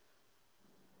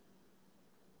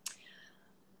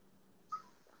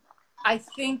 I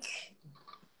think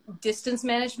distance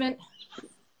management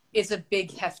is a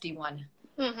big, hefty one.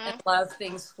 Mm-hmm. And a lot of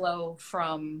things flow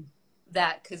from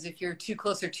that, because if you're too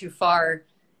close or too far,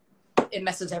 it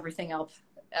messes everything up.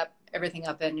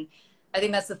 And I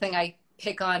think that's the thing I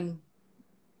pick on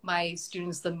my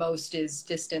students the most is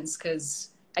distance, because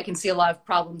I can see a lot of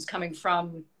problems coming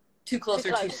from too close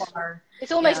or too far.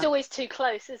 It's almost always too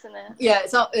close, isn't it? Yeah,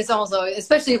 it's also,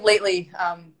 especially lately,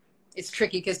 it's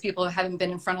tricky because people haven't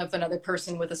been in front of another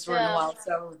person with a sword in a while,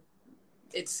 so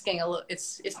it's getting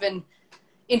it's been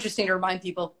interesting to remind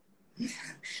people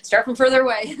start from further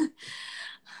away.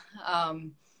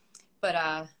 But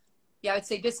I would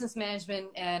say distance management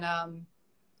and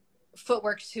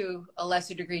footwork to a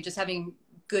lesser degree, just having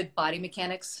good body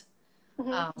mechanics,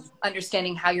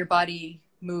 understanding how your body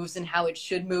moves and how it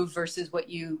should move versus what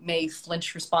you may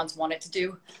flinch response want it to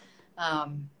do.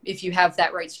 If you have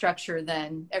that right structure,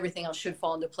 then everything else should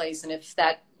fall into place. And if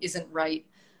that isn't right,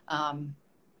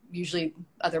 usually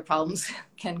other problems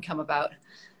can come about,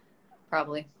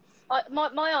 probably.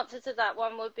 My answer to that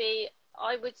one would be,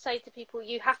 I would say to people,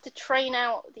 you have to train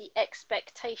out the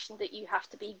expectation that you have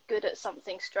to be good at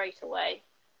something straight away.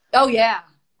 Oh, yeah.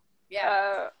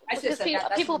 Yeah. Because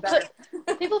people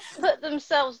put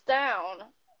themselves down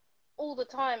all the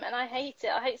time, and I hate it.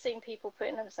 I hate seeing people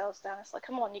putting themselves down. It's like,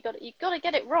 come on, you got to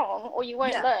get it wrong, or you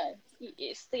won't learn.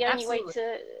 It's the only way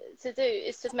to do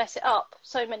is to mess it up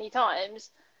so many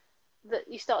times that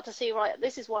you start to see, right,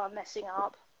 this is why I'm messing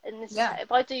up, and this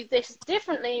if I do this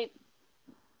differently,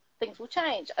 things will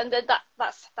change, and then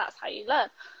that's how you learn.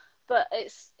 But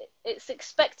it's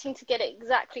expecting to get it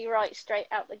exactly right straight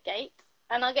out the gate.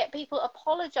 And I get people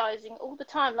apologizing all the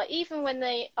time, like even when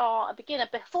they are a beginner,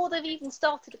 before they've even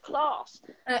started a class,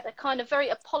 they're kind of very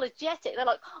apologetic. They're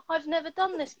like, I've never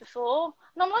done this before.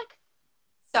 And I'm like,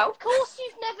 so? Of course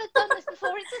you've never done this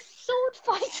before. It's a sword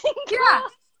fighting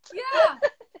class. Yeah.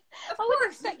 I would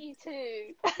expect you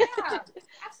to. Yeah,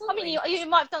 absolutely. I mean, you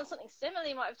might have done something similar.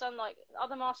 You might have done like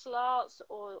other martial arts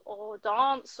or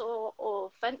dance or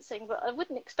fencing, but I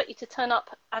wouldn't expect you to turn up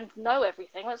and know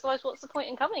everything. Otherwise, what's the point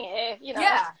in coming here? You know?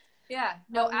 Yeah.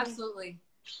 No, absolutely.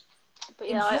 But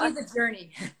yeah, enjoy the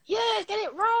journey. Yeah, get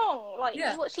it wrong. Like you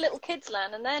watch little kids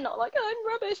learn, and they're not like, oh,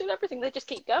 I'm rubbish and everything. They just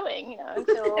keep going, you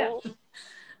know,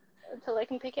 until they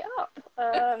can pick it up.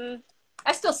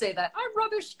 I still say that. I'm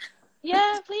rubbish.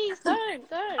 Yeah, please don't.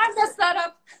 I messed that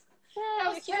up.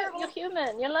 Yeah, you're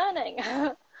human. You're learning.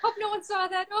 Hope no one saw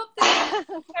that.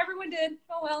 Oh, everyone did.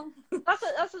 Oh well.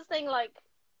 That's the thing. Like,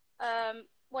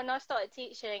 when I started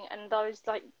teaching, and I was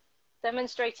like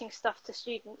demonstrating stuff to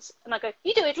students, and I go,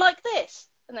 "You do it like this,"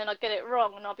 and then I get it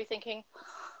wrong, and I'll be thinking,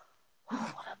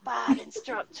 oh, what a bad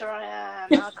instructor I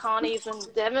am. I can't even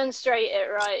demonstrate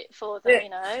it right for them. You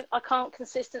know, I can't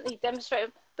consistently demonstrate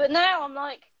it. But now I'm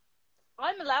like,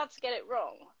 I'm allowed to get it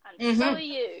wrong, and so are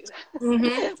you.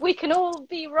 We can all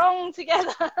be wrong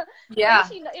together. Yeah.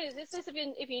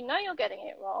 If you know you're getting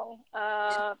it wrong.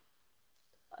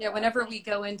 Whenever we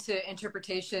go into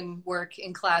interpretation work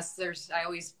in class, I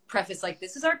always preface like,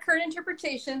 this is our current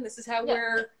interpretation. This is how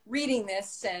we're reading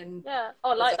this, and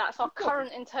that's our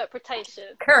current interpretation.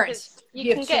 Current.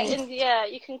 You can get in. Yeah,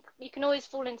 you can always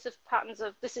fall into patterns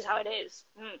of this is how it is.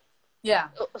 Yeah,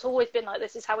 it's always been like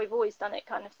this is how we've always done it,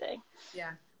 kind of thing.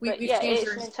 Yeah, we've changed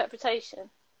our interpretation.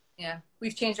 Yeah,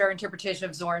 we've changed our interpretation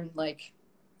of Zorn like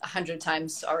 100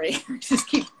 times already. Just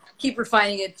keep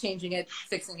refining it, changing it,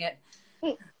 fixing it.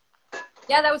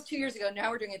 Yeah, that was 2 years ago. Now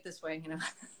we're doing it this way. You know,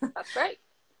 that's great.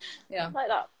 Yeah, like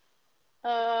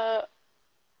that.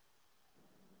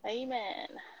 Amen.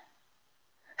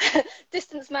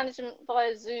 Distance management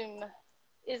via Zoom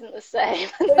isn't the same.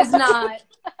 It is not.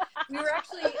 We were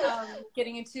actually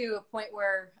getting into a point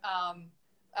where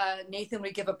Nathan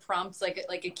would give a prompt,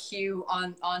 like a cue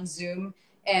on Zoom,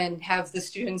 and have the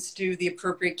students do the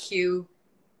appropriate cue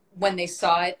when they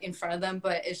saw it in front of them.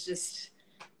 But it's just,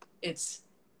 it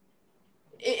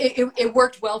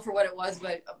worked well for what it was.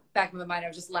 But back in my mind, I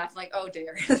was just laughing like, oh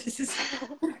dear,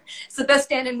 it's the best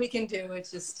stand-in we can do. It's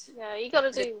just, you got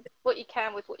to do what you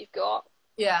can with what you've got.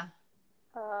 Yeah.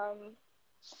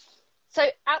 So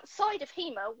outside of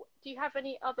HEMA, do you have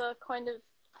any other kind of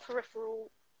peripheral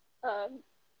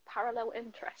parallel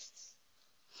interests?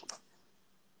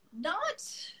 Not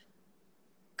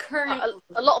currently.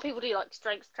 A lot of people do like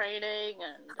strength training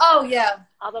and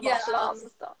other martial arts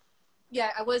and stuff.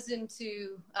 Yeah, I was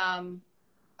into, I'm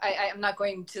not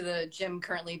going to the gym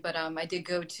currently, but I did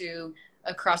go to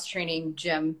a cross-training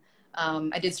gym.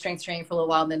 I did strength training for a little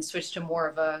while and then switched to more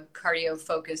of a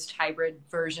cardio-focused hybrid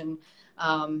version.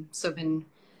 So I've been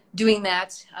doing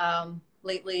that.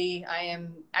 Lately, I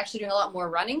am actually doing a lot more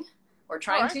running, or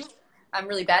trying to. I'm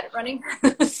really bad at running.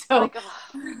 So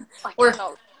we're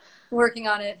working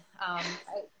on it. I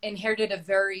inherited a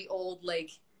very old,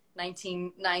 like,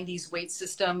 1990s weight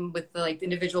system with the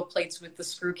individual plates with the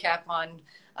screw cap on,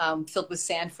 filled with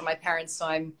sand from my parents. So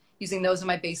I'm using those in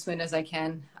my basement as I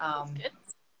can. That's good.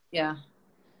 Yeah.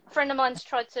 A friend of mine's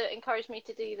tried to encourage me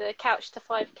to do the couch to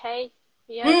 5K.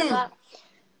 You heard of that?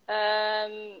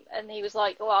 And he was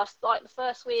like, well, like the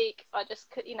first week, I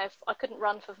just could, I couldn't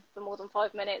run for more than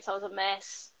 5 minutes. I was a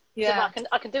mess. Yeah. So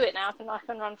I can do it now. I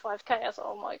can run 5K. I was like,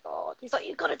 oh my God. He's like,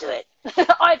 you've got to do it.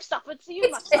 I've suffered, so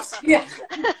you must suffer. Yeah.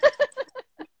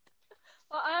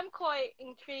 Well, I am quite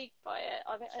intrigued by it.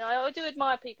 I mean, I do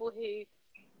admire people who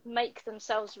make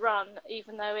themselves run,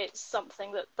 even though it's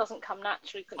something that doesn't come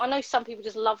naturally. I know some people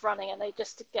just love running and they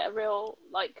just get a real,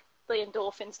 the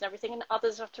endorphins and everything, and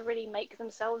others have to really make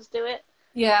themselves do it.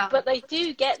 Yeah. But they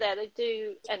do get there. They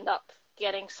do end up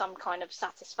getting some kind of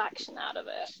satisfaction out of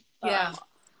it. Yeah.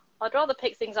 I'd rather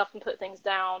pick things up and put things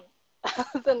down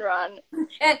than run.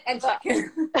 And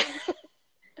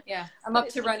yeah, I'm up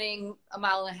to running 1.5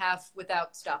 miles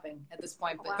without stopping at this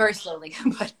point, but very slowly,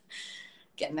 but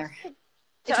getting there.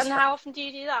 And how often do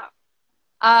you do that?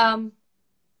 I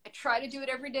try to do it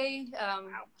every day.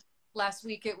 Last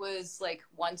week it was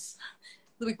once.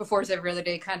 The week before is every other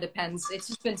day. Kind of depends. It's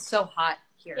just been so hot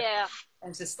here. Yeah. And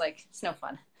it's just it's no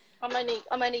fun. I'm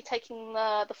only taking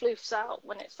the floofs out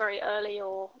when it's very early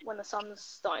or when the sun's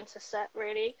starting to set,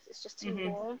 really, 'cause it's just too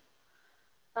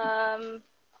warm.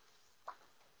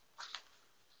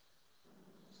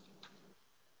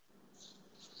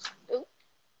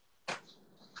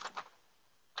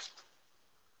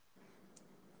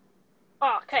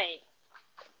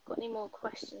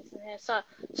 questions in here. So,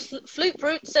 Flute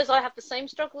Brute says, I have the same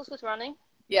struggles with running.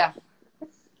 Yeah.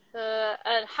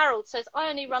 And Harold says, I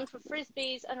only run for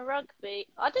frisbees and rugby.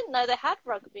 I didn't know they had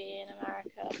rugby in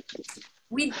America.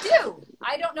 We do.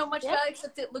 I don't know much about it,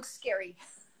 except it looks scary.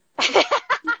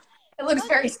 It looks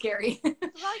very scary.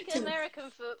 It's like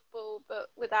American football, but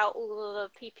without all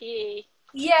of the PPE.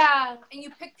 Yeah, and you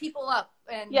pick people up.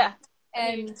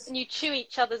 And you chew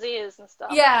each other's ears and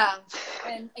stuff. Yeah,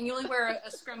 and you only wear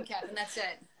a scrum cap, and that's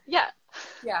it. Yeah.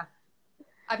 Yeah.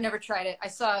 I've never tried it. I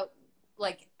saw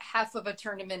like half of a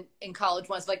tournament in college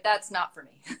once. Like, that's not for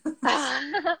me.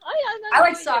 I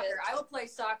like soccer. I will play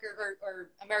soccer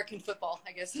or American football,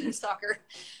 I guess, soccer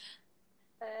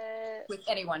with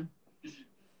anyone.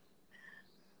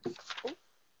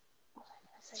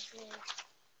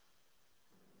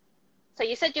 So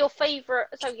you said your favourite.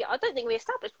 So yeah, I don't think we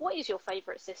established. What is your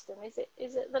favourite system? Is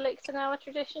it the Lichtenauer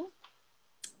tradition?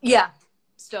 Yeah,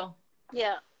 still.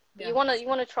 Yeah. You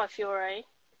wanna try Fiore.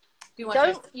 You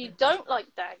don't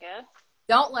like Dagger.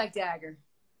 Don't like Dagger.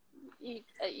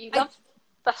 You love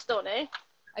Bastone.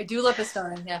 I do love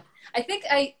Bastone. Yeah. I think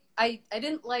I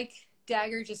didn't like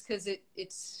Dagger just because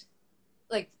it's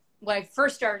like when I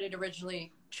first started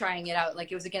originally trying it out,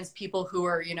 like it was against people who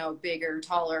are, you know, bigger,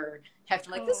 taller,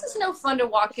 hefty. Like, this is no fun to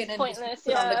walk in and just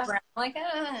put on the ground. Like,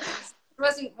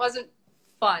 it wasn't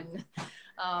fun.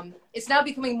 It's now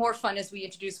becoming more fun as we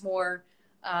introduce more,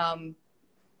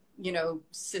 you know,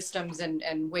 systems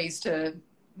and ways to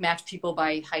match people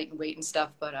by height and weight and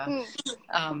stuff. But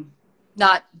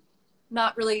not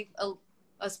really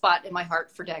a spot in my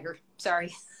heart for Dagger.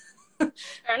 Sorry.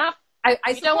 Fair enough. I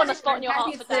don't want a spot in your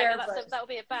heart for Dagger. That would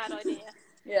be a bad idea.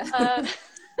 Yeah.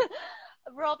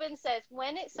 Robin says,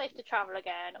 when it's safe to travel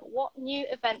again, what new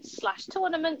events /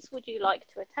 tournaments would you like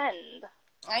to attend?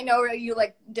 I know you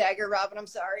like Dagger, Robin. I'm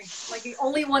sorry. Like the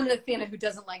only one in Athena who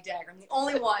doesn't like Dagger. I'm the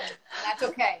only one, and that's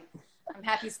okay. I'm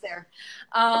happy it's there.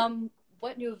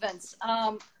 What new events?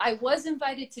 I was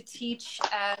invited to teach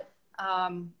at,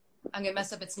 I'm going to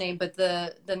mess up its name, but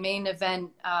the main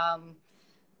event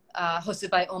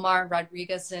hosted by Omar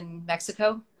Rodriguez in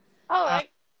Mexico. All right.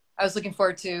 I was looking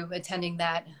forward to attending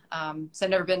that. So I've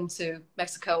never been to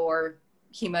Mexico or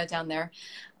HEMA down there.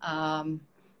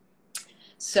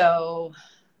 So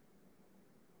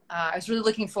I was really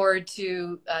looking forward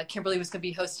to, Kimberly was going to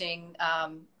be hosting,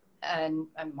 and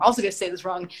I'm also going to say this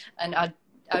wrong, an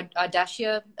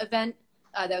Audacia event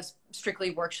that was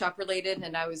strictly workshop related,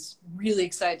 and I was really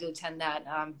excited to attend that.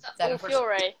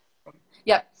 Fiore.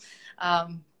 Yep.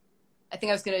 I think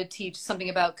I was going to teach something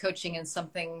about coaching and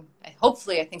something,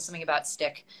 hopefully, I think something about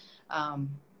stick. But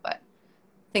I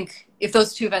think if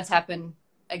those two events happen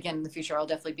again in the future, I'll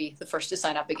definitely be the first to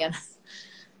sign up again.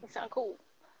 They sound cool.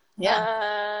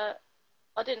 Yeah.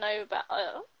 I didn't know about, do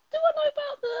I know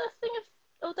about the thing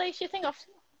of Audacia thing? I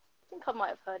think I might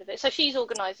have heard of it. So she's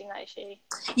organising that, is she?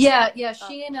 Yeah.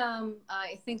 She and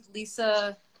I think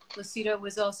Lisa Lucido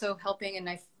was also helping,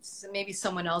 and maybe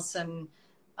someone else, and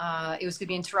it was going to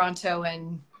be in Toronto,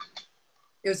 and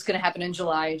it was going to happen in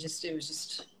July. It was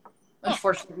just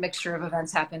unfortunate mixture of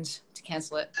events happened to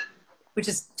cancel it, which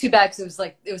is too bad because it was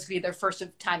going to be their first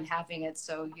time having it.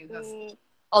 So you have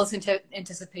all this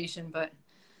anticipation, but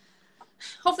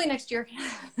hopefully next year.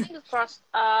 Fingers crossed.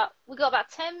 We've got about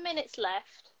 10 minutes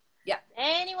left. Yeah.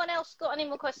 Anyone else got any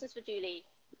more questions for Julie?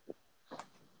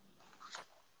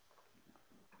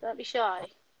 Don't be shy.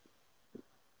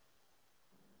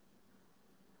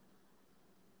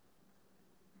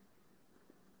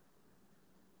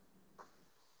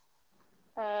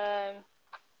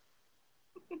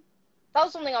 That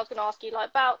was something I was going to ask you, like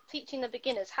about teaching the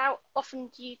beginners. How often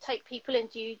do you take people in?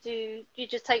 Do you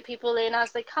just take people in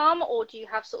as they come, or do you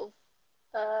have sort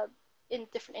of in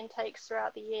different intakes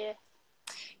throughout the year?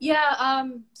 Yeah.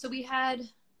 So we have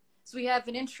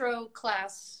an intro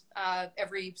class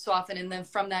every so often, and then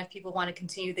from that, people want to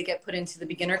continue. They get put into the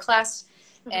beginner class.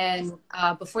 And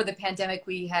before the pandemic,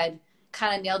 we had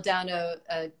kind of nailed down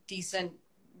a decent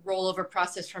rollover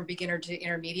process from beginner to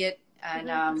intermediate.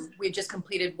 And we had just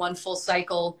completed one full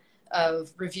cycle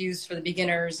of reviews for the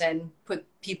beginners and put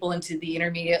people into the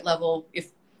intermediate level if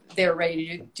they're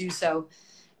ready to do so.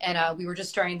 And we were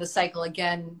just starting the cycle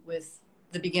again with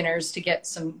the beginners to get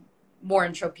some more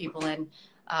intro people in.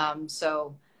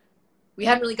 So we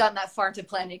hadn't really gotten that far into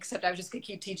planning, except I was just going to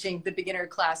keep teaching the beginner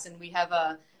class. And we have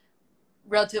a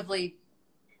relatively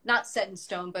not set in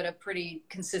stone, but a pretty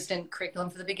consistent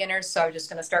curriculum for the beginners. So I'm just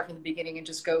going to start from the beginning and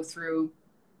just go through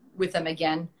with them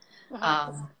again.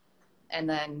 And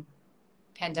then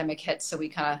pandemic hit, so we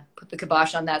kind of put the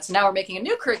kibosh on that. So now we're making a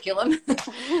new curriculum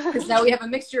because now we have a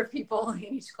mixture of people in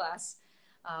each class.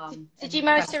 Did you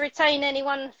manage to retain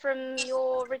anyone from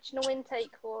your original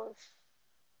intake, or?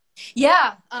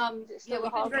 Yeah, we've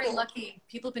been very lucky.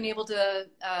 People have been able to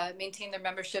maintain their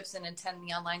memberships and attend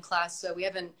the online class, so we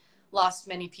haven't lost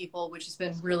many people, which has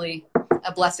been really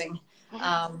a blessing.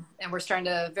 And we're starting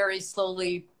to very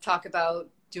slowly talk about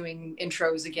doing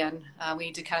intros again. We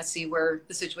need to kind of see where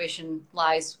the situation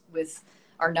lies with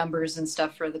our numbers and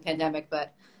stuff for the pandemic,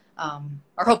 but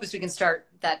our hope is we can start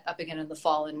that up again in the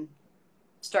fall and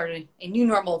start a new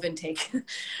normal of intake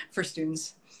for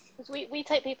students. We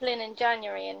take people in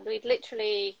January, and we'd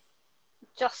literally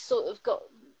just sort of got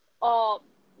our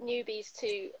newbies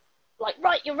to like,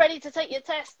 right, you're ready to take your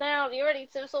test now, you're ready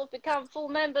to sort of become full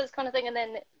members kind of thing, and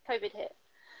then COVID hit.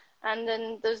 And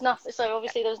then there's nothing, so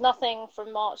obviously there was nothing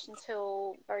from March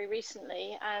until very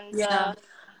recently, and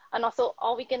and I thought,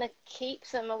 are we going to keep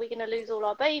them? Are we going to lose all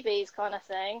our babies kind of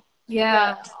thing?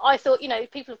 Yeah. But I thought, you know,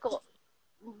 people have got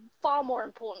far more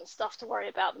important stuff to worry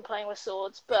about than playing with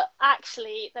swords, but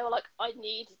actually they were like, I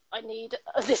need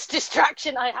this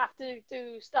distraction, I have to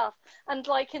do stuff. And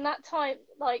like in that time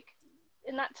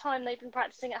they've been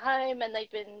practicing at home, and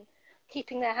they've been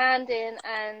keeping their hand in,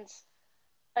 and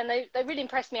they really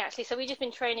impressed me, actually. So we've just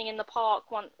been training in the park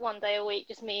one day a week,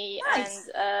 just me. Nice.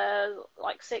 And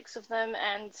like 6 of them,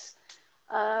 and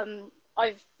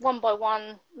I've one by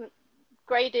one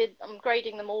I'm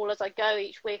grading them all as I go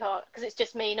each week, because it's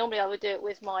just me. Normally I would do it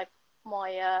with my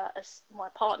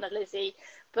partner Lizzie,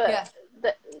 but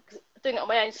doing it on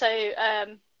my own. So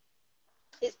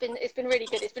it's been really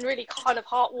good. It's been really kind of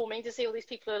heartwarming to see all these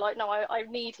people who are like, no, I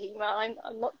need HEMA.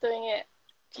 I'm not doing it,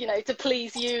 you know, to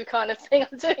please you kind of thing.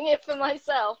 I'm doing it for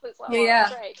myself. It's like,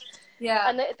 oh, great. Yeah.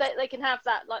 And they can have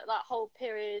that, like, that whole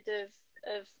period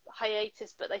of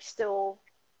hiatus, but they still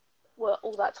were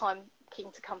all that time keen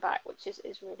to come back, which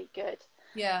is really good.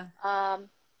 Yeah.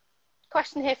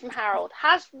 Question here from Harold: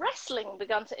 has wrestling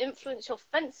begun to influence your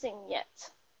fencing yet?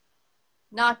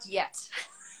 Not yet.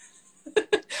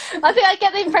 I think I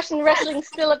get the impression wrestling's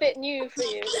still a bit new for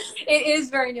you. It is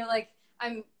very new. Like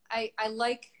I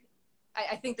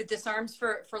think the disarms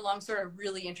for longsword are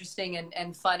really interesting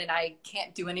and fun, and I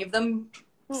can't do any of them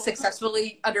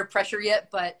successfully under pressure yet,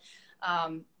 but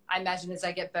I imagine as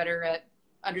I get better at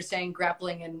understanding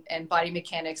grappling and body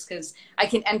mechanics, because I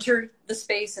can enter the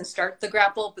space and start the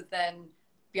grapple, but then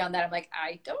beyond that I'm like,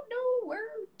 I don't know where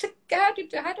to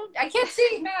I can't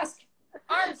see. Mask,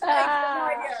 arms, legs, no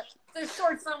idea. There's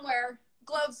sword somewhere,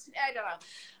 gloves, I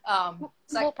don't know.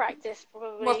 So more practice,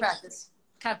 probably. More practice.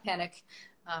 Kind of panic.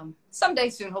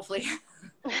 Someday soon, hopefully.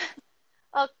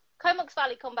 Comox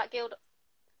Valley Combat Guild,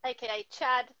 aka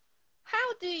Chad,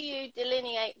 how do you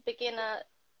delineate beginner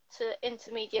to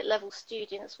intermediate level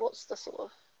students? What's the sort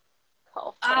of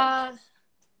cutoff point?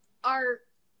 Our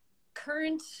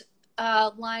current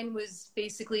line was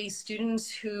basically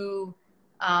students who,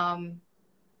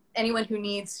 anyone who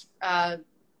needs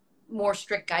more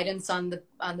strict guidance on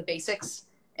the basics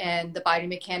and the body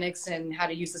mechanics and how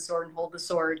to use the sword and hold the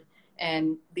sword,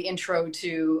 and the intro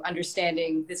to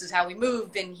understanding this is how we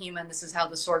move in HEMA, and this is how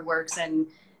the sword works, and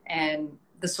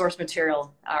the source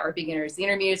material are beginners. The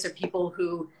intermediates are people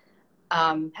who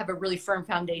have a really firm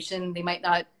foundation. They might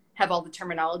not have all the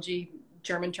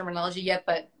German terminology yet,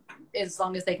 but as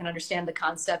long as they can understand the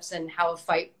concepts and how a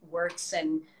fight works,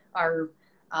 and are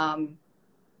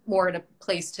more in a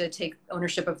place to take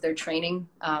ownership of their training,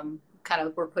 kind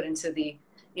of were put into the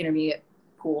intermediate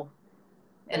pool.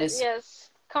 And yes,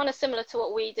 kind of similar to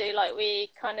what we do. Like, we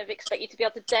kind of expect you to be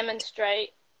able to demonstrate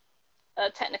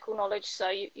technical knowledge,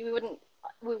 so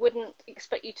we wouldn't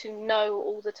expect you to know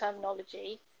all the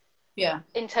terminology. Yeah.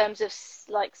 In terms of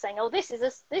like saying, oh, this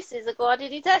is a Guardia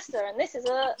di Testa, and this is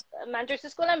a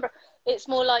Mandrisa Squalembra. It's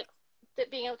more like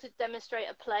being able to demonstrate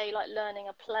a play, like learning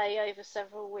a play over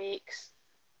several weeks.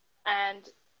 And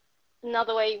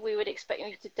another way we would expect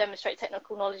you to demonstrate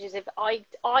technical knowledge is if I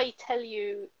tell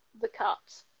you the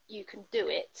cut, you can do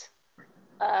it,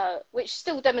 which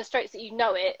still demonstrates that you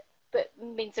know it, but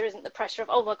means there isn't the pressure of,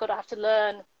 oh my God, I have to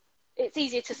learn. It's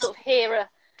easier to sort of hear a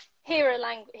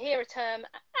term.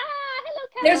 Hello,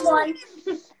 Carol. There's one.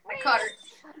 I caught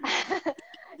her.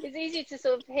 It's easier to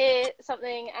sort of hear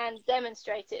something and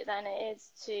demonstrate it than it is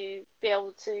to be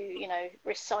able to, you know,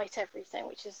 recite everything,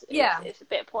 which is it's a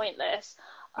bit pointless.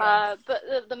 Yeah. But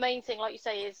the main thing, like you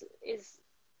say, is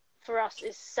for us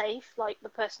is safe. Like, the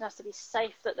person has to be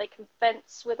safe, that they can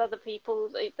fence with other people.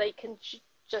 They can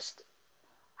just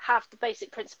have the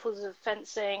basic principles of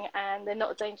fencing, and they're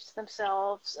not a danger to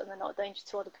themselves, and they're not a danger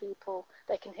to other people.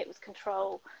 They can hit with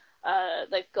control.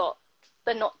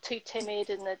 They're not too timid,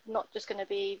 and they're not just going to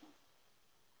be,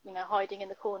 you know, hiding in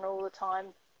the corner all the time.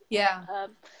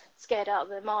 scared out of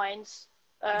their minds.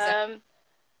 Exactly.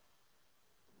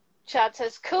 Chad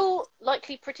says, cool,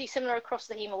 likely pretty similar across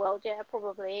the HEMA world. Yeah,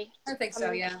 probably. I think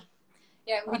so, yeah.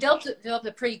 Yeah, we developed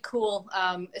a pretty cool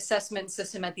assessment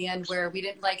system at the end where we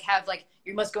didn't have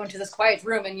you must go into this quiet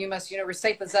room and you must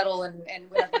recite the Zettel and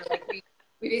whatever.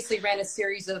 we basically ran a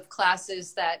series of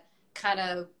classes that kind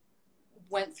of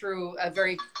went through a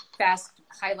very fast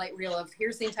highlight reel of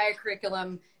here's the entire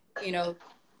curriculum,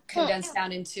 condensed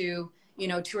down into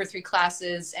 2 or 3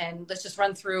 classes, and let's just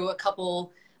run through a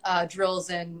couple drills,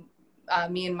 and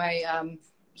me and my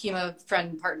HEMA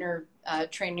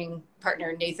training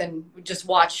partner Nathan would just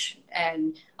watch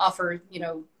and offer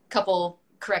couple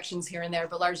corrections here and there,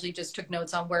 but largely just took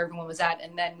notes on where everyone was at,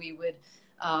 and then we would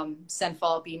send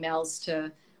follow-up emails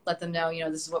to let them know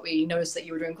this is what we noticed that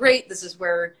you were doing great, this is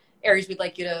where areas we'd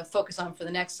like you to focus on for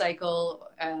the next cycle,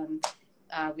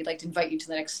 we'd like to invite you to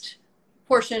the next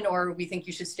portion, or we think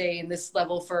you should stay in this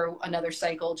level for another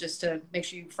cycle just to make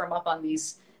sure you firm up on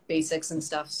these basics and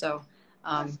stuff. So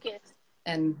that's good.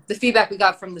 And the feedback we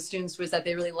got from the students was that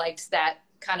they really liked that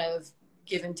kind of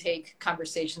give and take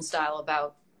conversation style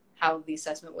about how the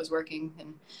assessment was working.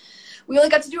 And we only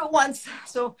got to do it once,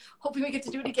 so hopefully we get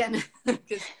to do it again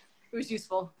because it was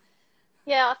useful.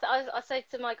 Yeah, I say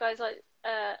to my guys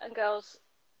and girls,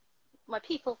 my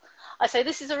people, I say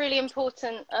this is a really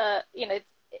important,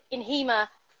 in HEMA,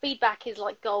 feedback is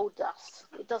like gold dust.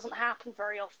 It doesn't happen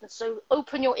very often. So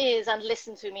open your ears and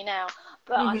listen to me now.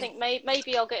 But I think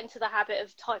maybe I'll get into the habit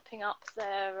of typing up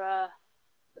their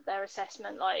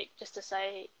assessment, just to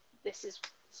say this is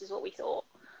what we thought.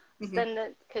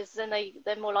 Because then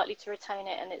they're more likely to retain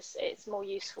it, and it's more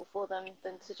useful for them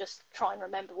than to just try and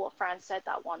remember what Fran said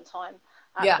that one time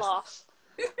at class.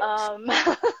 I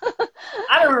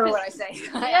don't remember what I say.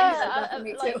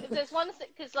 There's one thing,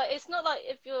 because it's not like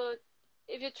if you're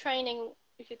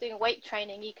doing weight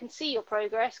training, you can see your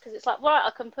progress, because it's right,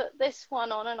 I can put this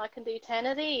one on and I can do 10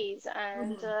 of these,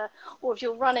 and or if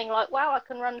you're running, wow, I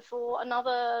can run for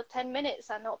another 10 minutes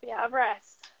and not be out of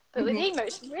breath. But with HEMA,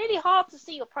 it's really hard to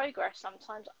see your progress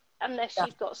sometimes, unless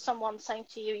you've got someone saying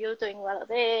to you, you're doing well at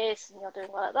this and you're doing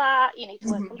well at that, you need to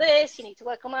work on this, you need to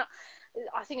work on that.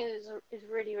 I think it is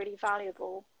really, really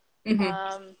valuable.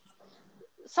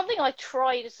 Something I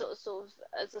tried sort of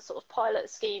as a sort of pilot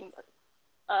scheme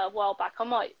a while back, I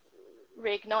might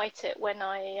reignite it when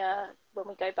we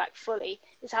go back fully,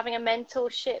 is having a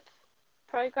mentorship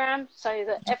program, so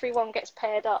that everyone gets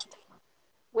paired up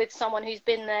with someone who's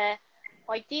been there,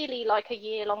 ideally a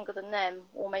year longer than them,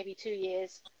 or maybe 2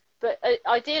 years, but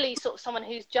ideally sort of someone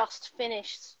who's just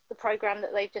finished the program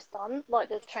that they've just done,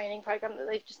 the training program that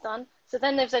they've just done. So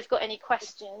then if they've got any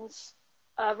questions,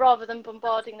 rather than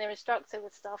bombarding their instructor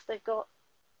with stuff, they've got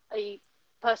a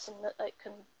person that they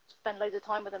can spend loads of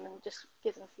time with them and just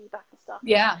give them feedback and stuff.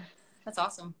 Yeah, that's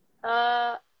awesome.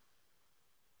 Chad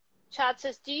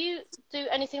says, do you do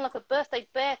anything like a birthday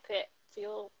bear pit for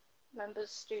your members,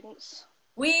 students?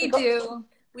 We do.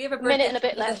 We have a minute and a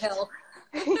bit left.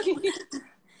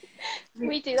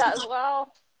 We do that as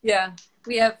well. Yeah,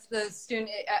 we have the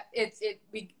student.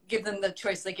 We give them the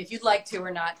choice, if you'd like to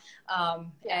or not.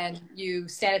 And you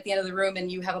stand at the end of the room,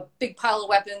 and you have a big pile of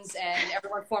weapons, and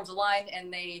everyone forms a line, and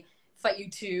they fight you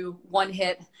to one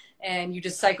hit, and you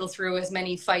just cycle through as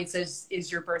many fights as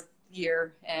is your birth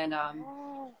year, and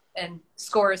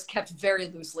score is kept very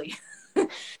loosely, and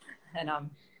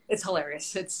it's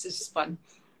hilarious. It's just fun.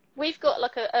 We've got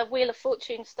a Wheel of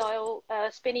Fortune style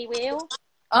spinny wheel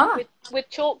with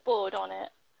chalkboard on it,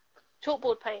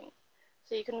 chalkboard paint,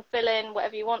 so you can fill in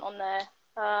whatever you want on there.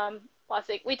 I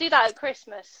think we do that at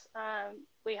Christmas.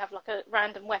 We have a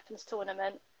random weapons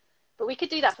tournament, but we could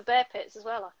do that for bear pits as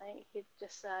well. I think you could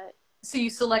just. So you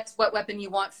select what weapon you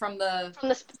want from the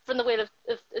Wheel of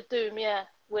Doom,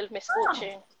 Wheel of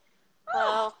Misfortune.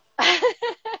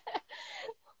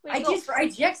 Ideas for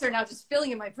IGX are now just filling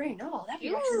in my brain. Oh, that'd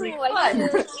be actually fun.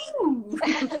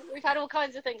 We've had all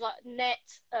kinds of things like net,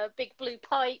 big blue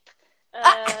pipe,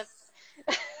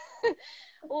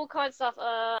 all kinds of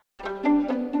stuff.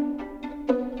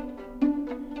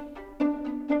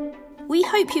 We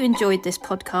hope you enjoyed this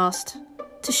podcast.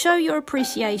 To show your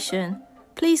appreciation,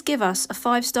 please give us a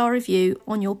 5-star review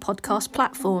on your podcast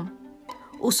platform,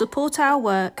 or support our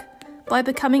work by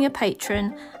becoming a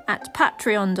patron at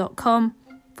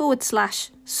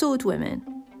patreon.com/swordwomen.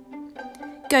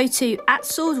 Go to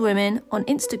 @swordwomen on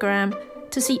Instagram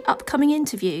to see upcoming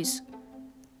interviews,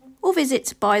 or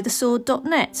visit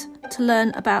bythesword.net to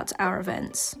learn about our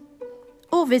events,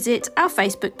 or visit our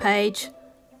Facebook page,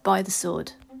 By the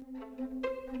Sword.